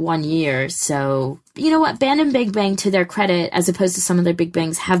it that 1 year. So, you know what? Bandom Big Bang, to their credit, as opposed to some of their big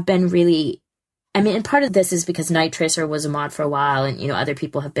bangs, have been really... I mean, and part of this is because Night Tracer was a mod for a while, and, you know, other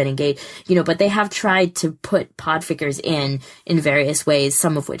people have been engaged, you know, but they have tried to put podfickers in various ways,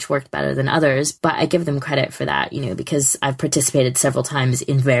 some of which worked better than others. But I give them credit for that, you know, because I've participated several times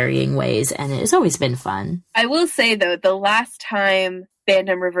in varying ways, and it's always been fun. I will say, though, the last time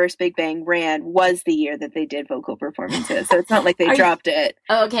Bandom Reverse Big Bang ran was the year that they did vocal performances. So it's not like they dropped it.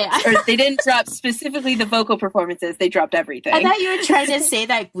 Oh, okay. Or they didn't drop specifically the vocal performances. They dropped everything. I thought you were trying to say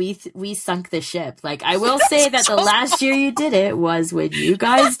that we sunk the ship. Like, I will say that the last year you did it was when you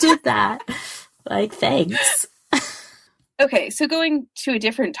guys did that. Like, thanks. Okay, so going to a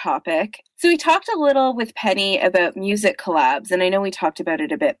different topic. So we talked a little with Penny about music collabs, and I know we talked about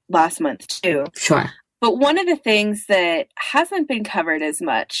it a bit last month too. Sure. But one of the things that hasn't been covered as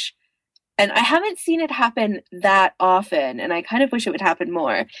much, and I haven't seen it happen that often, and I kind of wish it would happen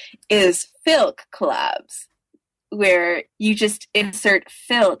more, is Filk collabs, where you just insert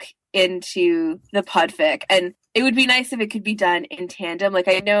Filk into the podfic. And it would be nice if it could be done in tandem. Like,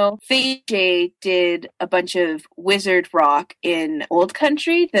 I know Faye J did a bunch of wizard rock in Old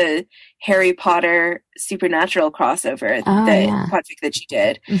Country, the Harry Potter Supernatural crossover, podfic that she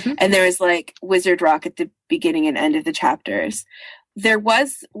did. Mm-hmm. And there was like wizard rock at the beginning and end of the chapters. There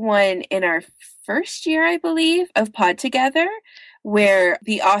was one in our first year, I believe, of Pod Together, where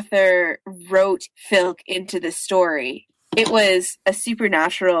the author wrote Filk into the story. It was a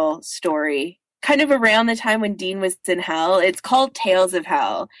supernatural story, kind of around the time when Dean was in hell. It's called Tales of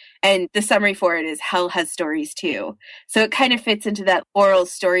Hell, and the summary for it is Hell Has Stories Too. So it kind of fits into that oral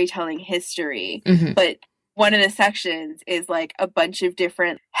storytelling history. Mm-hmm. But one of the sections is like a bunch of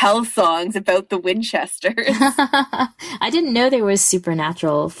different hell songs about the Winchesters. I didn't know there was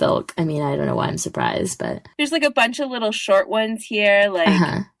supernatural Filk. I mean, I don't know why I'm surprised, but... There's like a bunch of little short ones here,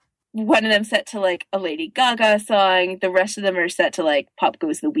 like... One of them set to like a Lady Gaga song. The rest of them are set to like Pop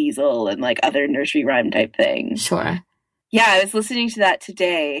Goes the Weasel and like other nursery rhyme type things. Sure. Yeah, I was listening to that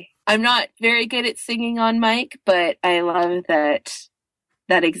today. I'm not very good at singing on mic, but I love that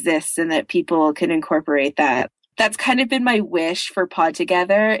that exists and that people can incorporate that. That's kind of been my wish for Pod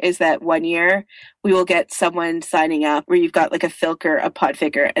Together, is that 1 year we will get someone signing up where you've got like a filker, a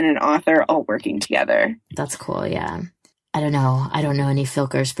podficker, and an author all working together. That's cool, yeah. I don't know any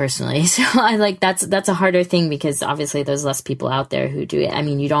filkers personally. So I like, that's a harder thing, because obviously there's less people out there who do it. I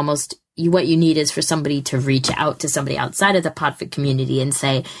mean, what you need is for somebody to reach out to somebody outside of the podfic community and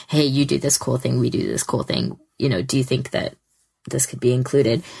say, hey, you do this cool thing, we do this cool thing. You know, do you think that this could be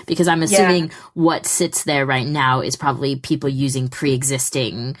included, because I'm assuming what sits there right now is probably people using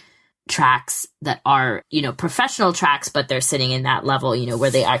pre-existing tracks that are, professional tracks, but they're sitting in that level, where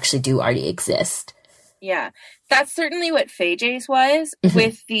they actually do already exist. Yeah, that's certainly what Fayjays was.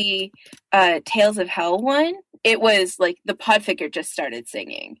 With the Tales of Hell one. It was like the Podfic just started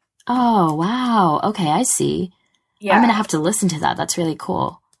singing. Oh, wow. Okay, I see. Yeah. I'm going to have to listen to that. That's really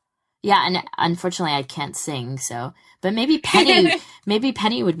cool. Yeah, and unfortunately I can't sing, so... But maybe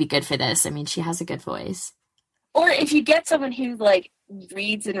Penny would be good for this. I mean, she has a good voice. Or if you get someone who,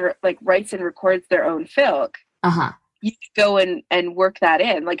 reads and, writes and records their own filk, you could go and work that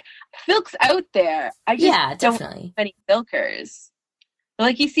in. Filk's out there. I just don't know many filkers.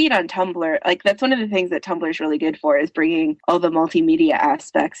 You see it on Tumblr. That's one of the things that Tumblr is really good for, is bringing all the multimedia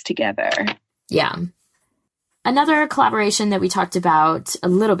aspects together. Yeah. Another collaboration that we talked about a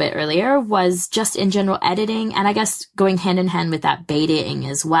little bit earlier was just in general editing, and I guess going hand in hand with that betaing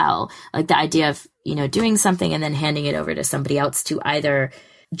as well. The idea of, doing something and then handing it over to somebody else to either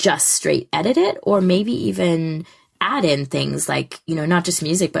just straight edit it, or maybe even add in things not just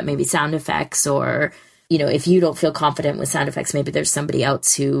music, but maybe sound effects, or if you don't feel confident with sound effects, maybe there's somebody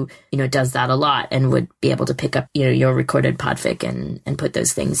else who, does that a lot and would be able to pick up, your recorded podfic and put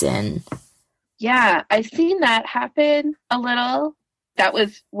those things in. Yeah, I've seen that happen a little. That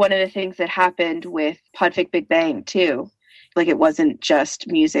was one of the things that happened with Podfic Big Bang, too. It wasn't just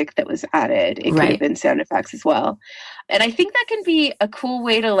music that was added. It could have been sound effects as well. And I think that can be a cool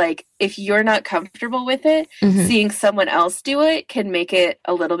way to, if you're not comfortable with it, seeing someone else do it can make it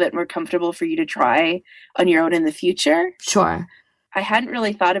a little bit more comfortable for you to try on your own in the future. Sure. I hadn't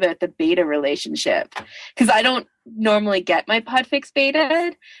really thought about the beta relationship, because I don't normally get my podfics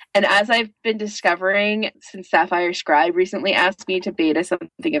betaed. And as I've been discovering since Sapphire Scribe recently asked me to beta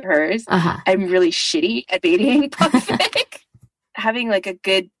something of hers, I'm really shitty at betaing podfic. Having a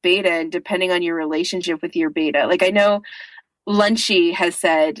good beta, and depending on your relationship with your beta, I know Lunchy has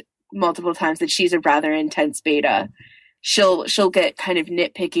said multiple times that she's a rather intense beta. She'll get kind of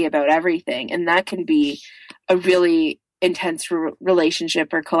nitpicky about everything, and that can be a really intense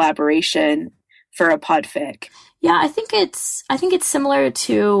relationship or collaboration for a podfic. Yeah, I think it's similar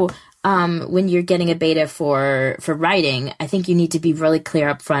to when you're getting a beta for writing. I think you need to be really clear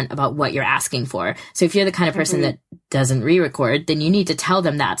up front about what you're asking for. So if you're the kind of person that doesn't re-record, then you need to tell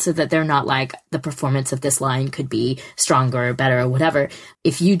them that, so that they're not the performance of this line could be stronger or better or whatever.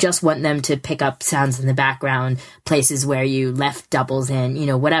 If you just want them to pick up sounds in the background, places where you left doubles in,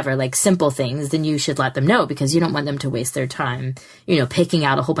 whatever, simple things, then you should let them know, because you don't want them to waste their time, picking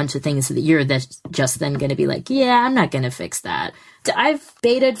out a whole bunch of things that you're just then going to be yeah, I'm not going to fix that. I've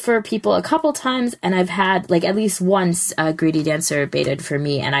baited for people a couple times, and I've had at least once Greedy Dancer baited for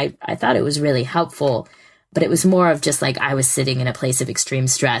me, and I thought it was really helpful. But it was more of just I was sitting in a place of extreme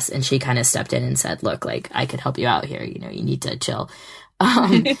stress, and she kind of stepped in and said, look, I could help you out here. You need to chill,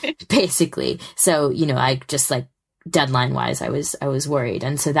 basically. So, I just deadline wise, I was worried.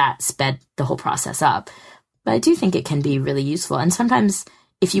 And so that sped the whole process up. But I do think it can be really useful. And sometimes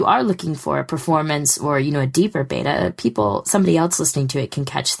if you are looking for a performance or, a deeper beta, somebody else listening to it can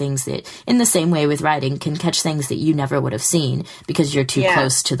catch things that, in the same way with writing, can catch things that you never would have seen because you're too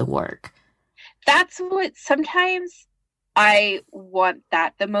close to the work. That's what sometimes I want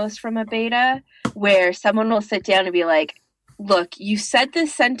that the most from a beta, where someone will sit down and be look, you said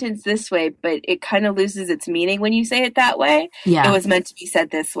this sentence this way, but it kind of loses its meaning when you say it that way. Yeah. It was meant to be said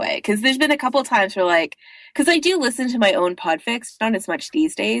this way. Because there's been a couple times where because I do listen to my own podfics, not as much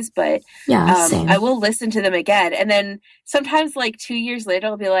these days, but same. I will listen to them again. And then sometimes 2 years later,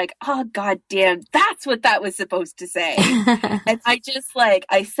 I'll be oh, God damn, that's what that was supposed to say. And I just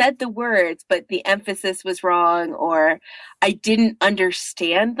I said the words, but the emphasis was wrong, or I didn't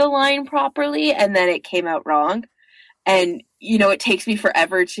understand the line properly, and then it came out wrong. And, it takes me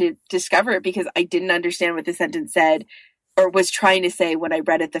forever to discover it, because I didn't understand what the sentence said or was trying to say when I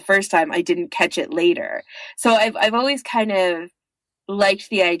read it the first time. I didn't catch it later. So I've always kind of liked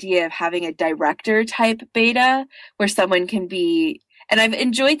the idea of having a director type beta where someone can be, and I've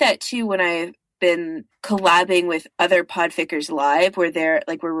enjoyed that too when I've been collabing with other podfickers live, where they're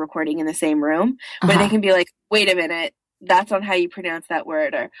we're recording in the same room, where they can be wait a minute, that's not how you pronounce that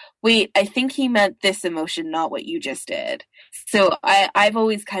word, or wait, I think he meant this emotion, not what you just did. So I've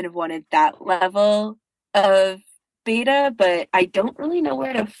always kind of wanted that level of beta, but I don't really know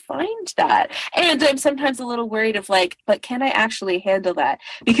where to find that. And I'm sometimes a little worried of like, but can I actually handle that?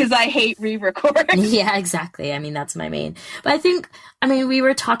 Because I hate re-record. Yeah, exactly. I mean, that's my main. But I think, I mean, we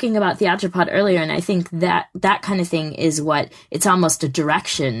were talking about Theatropod earlier, and I think that that kind of thing is what, it's almost a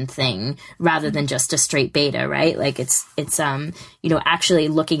direction thing rather than just a straight beta, right? Like it's you know, actually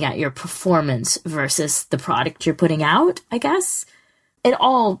looking at your performance versus the product you're putting out, I guess. It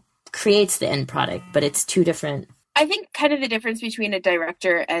all creates the end product, but it's two different. I think kind of the difference between a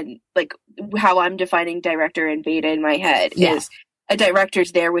director and like how I'm defining director and beta in my head is a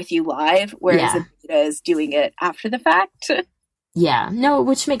director's there with you live, whereas a beta is doing it after the fact. Yeah, no,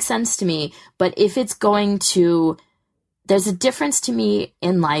 which makes sense to me. But if it's going to, there's a difference to me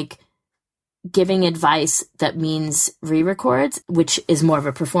in like giving advice that means re-records, which is more of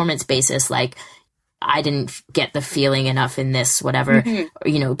a performance basis, like I didn't get the feeling enough in this, whatever,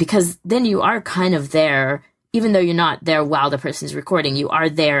 you know, because then you are kind of there, even though you're not there while the person's recording, you are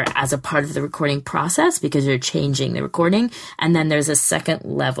there as a part of the recording process because you're changing the recording. And then there's a second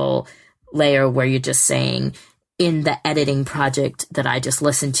layer where you're just saying, in the editing project that I just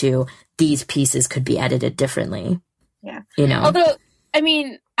listened to, these pieces could be edited differently. Yeah. You know? Although, I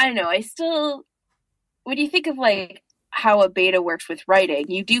mean, I don't know, I still, when you think of like how a beta works with writing,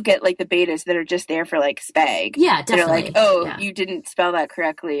 you do get like the betas that are just there for like spag. Yeah, definitely. They're like, you didn't spell that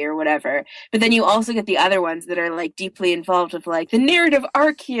correctly or whatever. But then you also get the other ones that are like deeply involved with like the narrative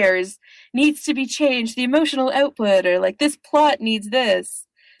arc here needs to be changed, the emotional output, or like this plot needs this.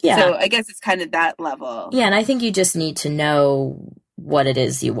 Yeah. So I guess it's kind of that level. Yeah, and I think you just need to know what it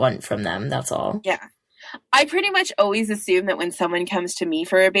is you want from them. That's all. Yeah. I pretty much always assume that when someone comes to me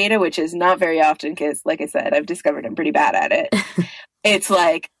for a beta, which is not very often because, like I said, I've discovered I'm pretty bad at it, it's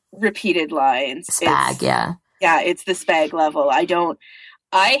like repeated lines. Spag, yeah. Yeah, it's the spag level.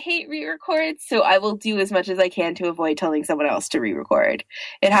 I hate re-records, so I will do as much as I can to avoid telling someone else to re-record.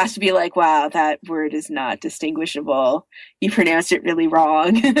 It has to be like, wow, that word is not distinguishable. You pronounced it really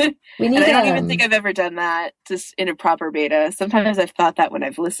wrong. And I don't even think I've ever done that just in a proper beta. Sometimes I've thought that when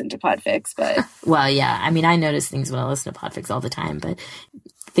I've listened to Podfix, but... Well, yeah. I mean, I notice things when I listen to Podfix all the time, but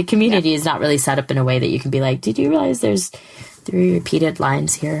the community is not really set up in a way that you can be like, did you realize there's 3 repeated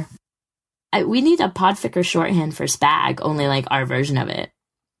lines here? We need a Podficker shorthand for spag, only like our version of it.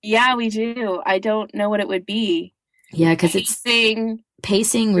 Yeah, we do. I don't know what it would be. Yeah, because it's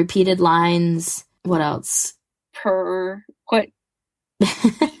pacing, repeated lines. What else? What?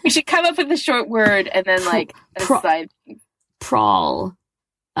 We should come up with a short word and then like a side. Prawl.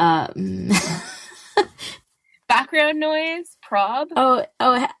 Background noise. Prob. Oh,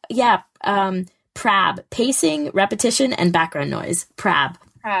 yeah. Prab. Pacing, repetition, and background noise. Prab.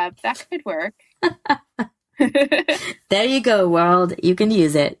 That could work. There you go, world. You can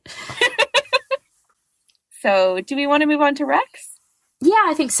use it. So, do we want to move on to Rex? Yeah,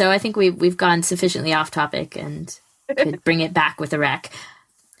 I think so. I think we've gone sufficiently off topic and could bring it back with a rec.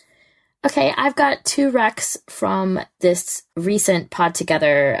 Okay, I've got 2 recs from this recent Pod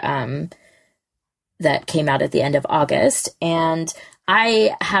Together that came out at the end of August, and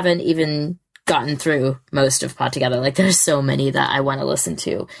I haven't even gotten through most of Pod Together. Like, there's so many that I want to listen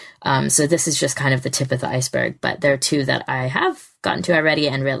to. So this is just kind of the tip of the iceberg, but there are 2 that I have gotten to already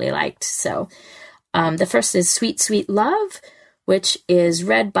and really liked. So the first is Sweet, Sweet Love, which is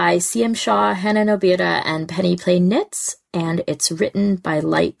read by C.M. Shaw, Hannah Nobira, and Penny Plain Knits, and it's written by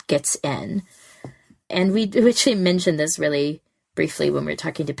Light Gets In. And we actually mentioned this really briefly when we were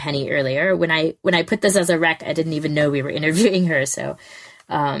talking to Penny earlier. When I put this as a rec, I didn't even know we were interviewing her. So,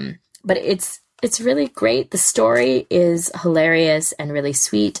 but it's really great. The story is hilarious and really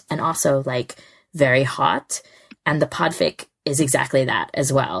sweet and also like very hot. And the podfic is exactly that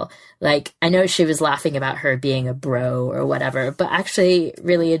as well. Like, I know she was laughing about her being a bro or whatever, but actually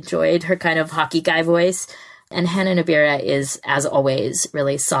really enjoyed her kind of hockey guy voice. And Hannah Nobira is, as always,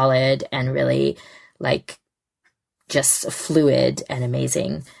 really solid and really like just fluid and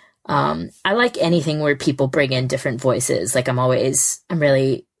amazing. I like anything where people bring in different voices. Like, I'm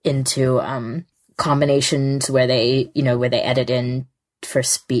really into combinations where they edit in for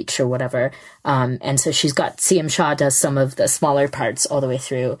speech or whatever. And so she's got C.M. Shaw does some of the smaller parts all the way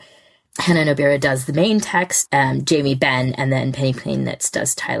through. Hannah Nobira does the main text, Jamie Benn, and then Penny Plain Knits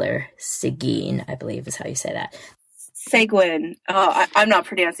does Tyler Seguin, I believe is how you say that. Seguin. Oh, I'm not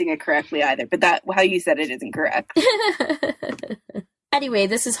pronouncing it correctly either, but that how you said it isn't correct. Anyway,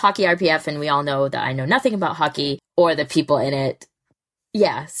 this is Hockey RPF, and we all know that I know nothing about hockey or the people in it.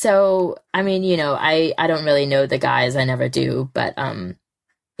 Yeah, so, I mean, I don't really know the guys, I never do, but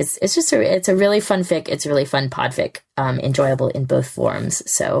it's just it's a really fun fic, it's a really fun podfic, enjoyable in both forms,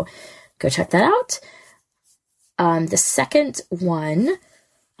 so go check that out. The second one,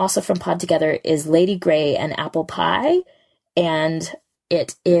 also from Pod Together, is Lady Grey and Apple Pie. And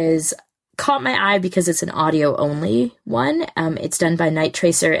it is caught my eye because it's an audio-only one. It's done by Night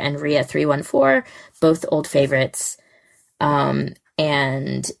Tracer and Rhea314, both old favorites.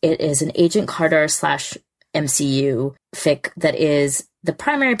 And it is an Agent Carter / MCU fic that is, the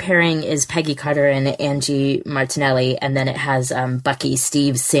primary pairing is Peggy Carter and Angie Martinelli, and then it has Bucky,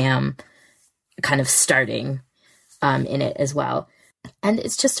 Steve, Sam kind of starting in it as well. And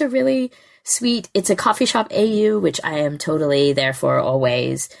it's just a really sweet, it's a coffee shop AU, which I am totally there for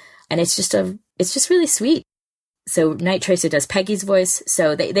always. And it's just really sweet. So Night Tracer does Peggy's voice.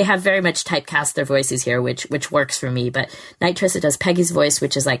 So they have very much typecast their voices here, which works for me. But Night Tracer does Peggy's voice,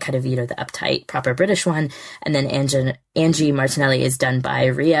 which is like kind of, the uptight, proper British one. And then Angie Martinelli is done by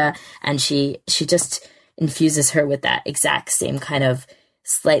Rhea. And she just infuses her with that exact same kind of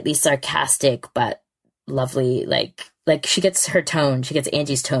slightly sarcastic, but lovely, like she gets her tone. She gets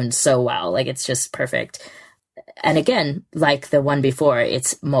Angie's tone so well. Like, it's just perfect. And again, like the one before,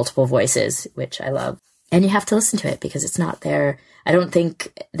 it's multiple voices, which I love. And you have to listen to it because it's not there. I don't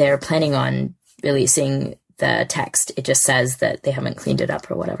think they're planning on releasing the text. It just says that they haven't cleaned it up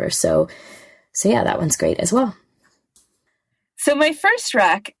or whatever. So yeah, that one's great as well. So my first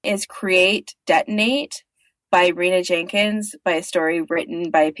rec is Create, Detonate by Rena Jenkins, by a story written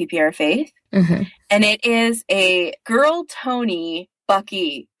by PPR Faith. Mm-hmm. And it is a Girl Tony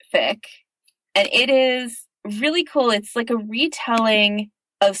Bucky fic. And it is really cool. It's like a retelling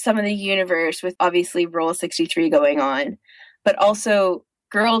of some of the universe with obviously Rule 63 going on, but also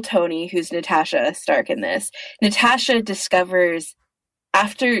Girl Tony, who's Natasha Stark in this. Natasha discovers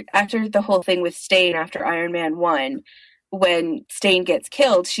after the whole thing with Stain, after Iron Man 1, when Stain gets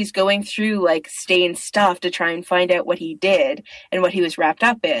killed, she's going through like Stain's stuff to try and find out what he did and what he was wrapped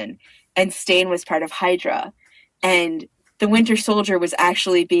up in. And Stain was part of Hydra. And the Winter Soldier was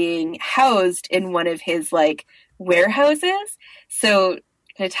actually being housed in one of his like warehouses. So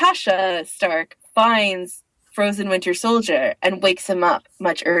Natasha Stark finds frozen Winter Soldier and wakes him up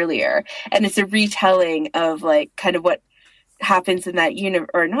much earlier. And it's a retelling of like kind of what happens in that universe,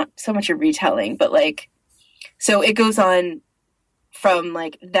 or not so much a retelling, but like, so it goes on from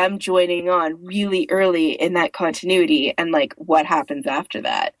like them joining on really early in that continuity and like what happens after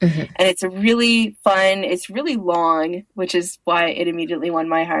that. Mm-hmm. And it's a really fun, it's really long, which is why it immediately won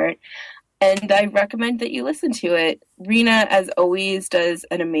my heart. And I recommend that you listen to it. Rena, as always, does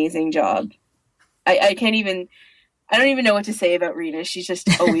an amazing job. I don't even know what to say about Rena. She's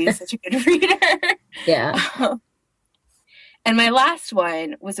just always such a good reader. Yeah. And my last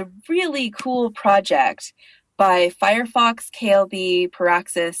one was a really cool project by Firefox, KLB,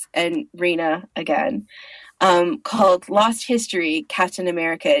 Paraxis, and Rena again, called Lost History, Captain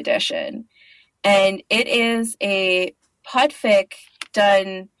America Edition. And it is a podfic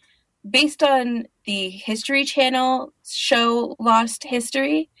done based on the History Channel show Lost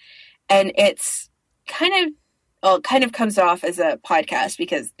History. And it's kind of comes off as a podcast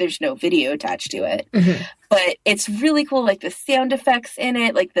because there's no video attached to it. Mm-hmm. But it's really cool, like the sound effects in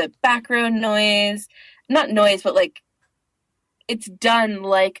it, like the background noise. Not noise, but like it's done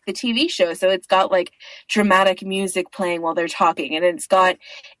like the TV show. So it's got like dramatic music playing while they're talking, and it's got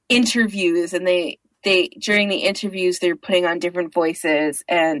interviews, and they during the interviews they're putting on different voices,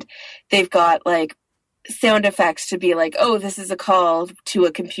 and they've got like sound effects to be like, oh, this is a call to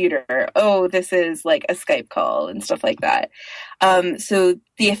a computer, oh, this is like a Skype call and stuff like that. So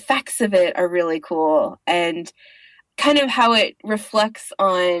the effects of it are really cool, and kind of how it reflects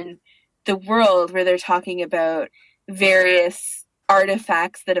on the world, where they're talking about various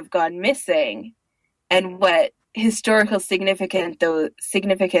artifacts that have gone missing and what historical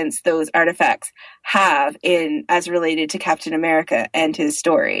significance those artifacts have in as related to Captain America and his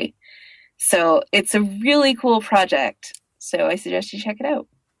story. So it's a really cool project. So I suggest you check it out.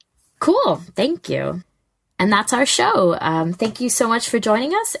 Cool. Thank you. And that's our show. Thank you so much for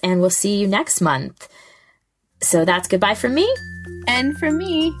joining us, and we'll see you next month. So that's goodbye from me. And from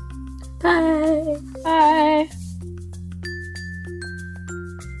me. Bye. Bye.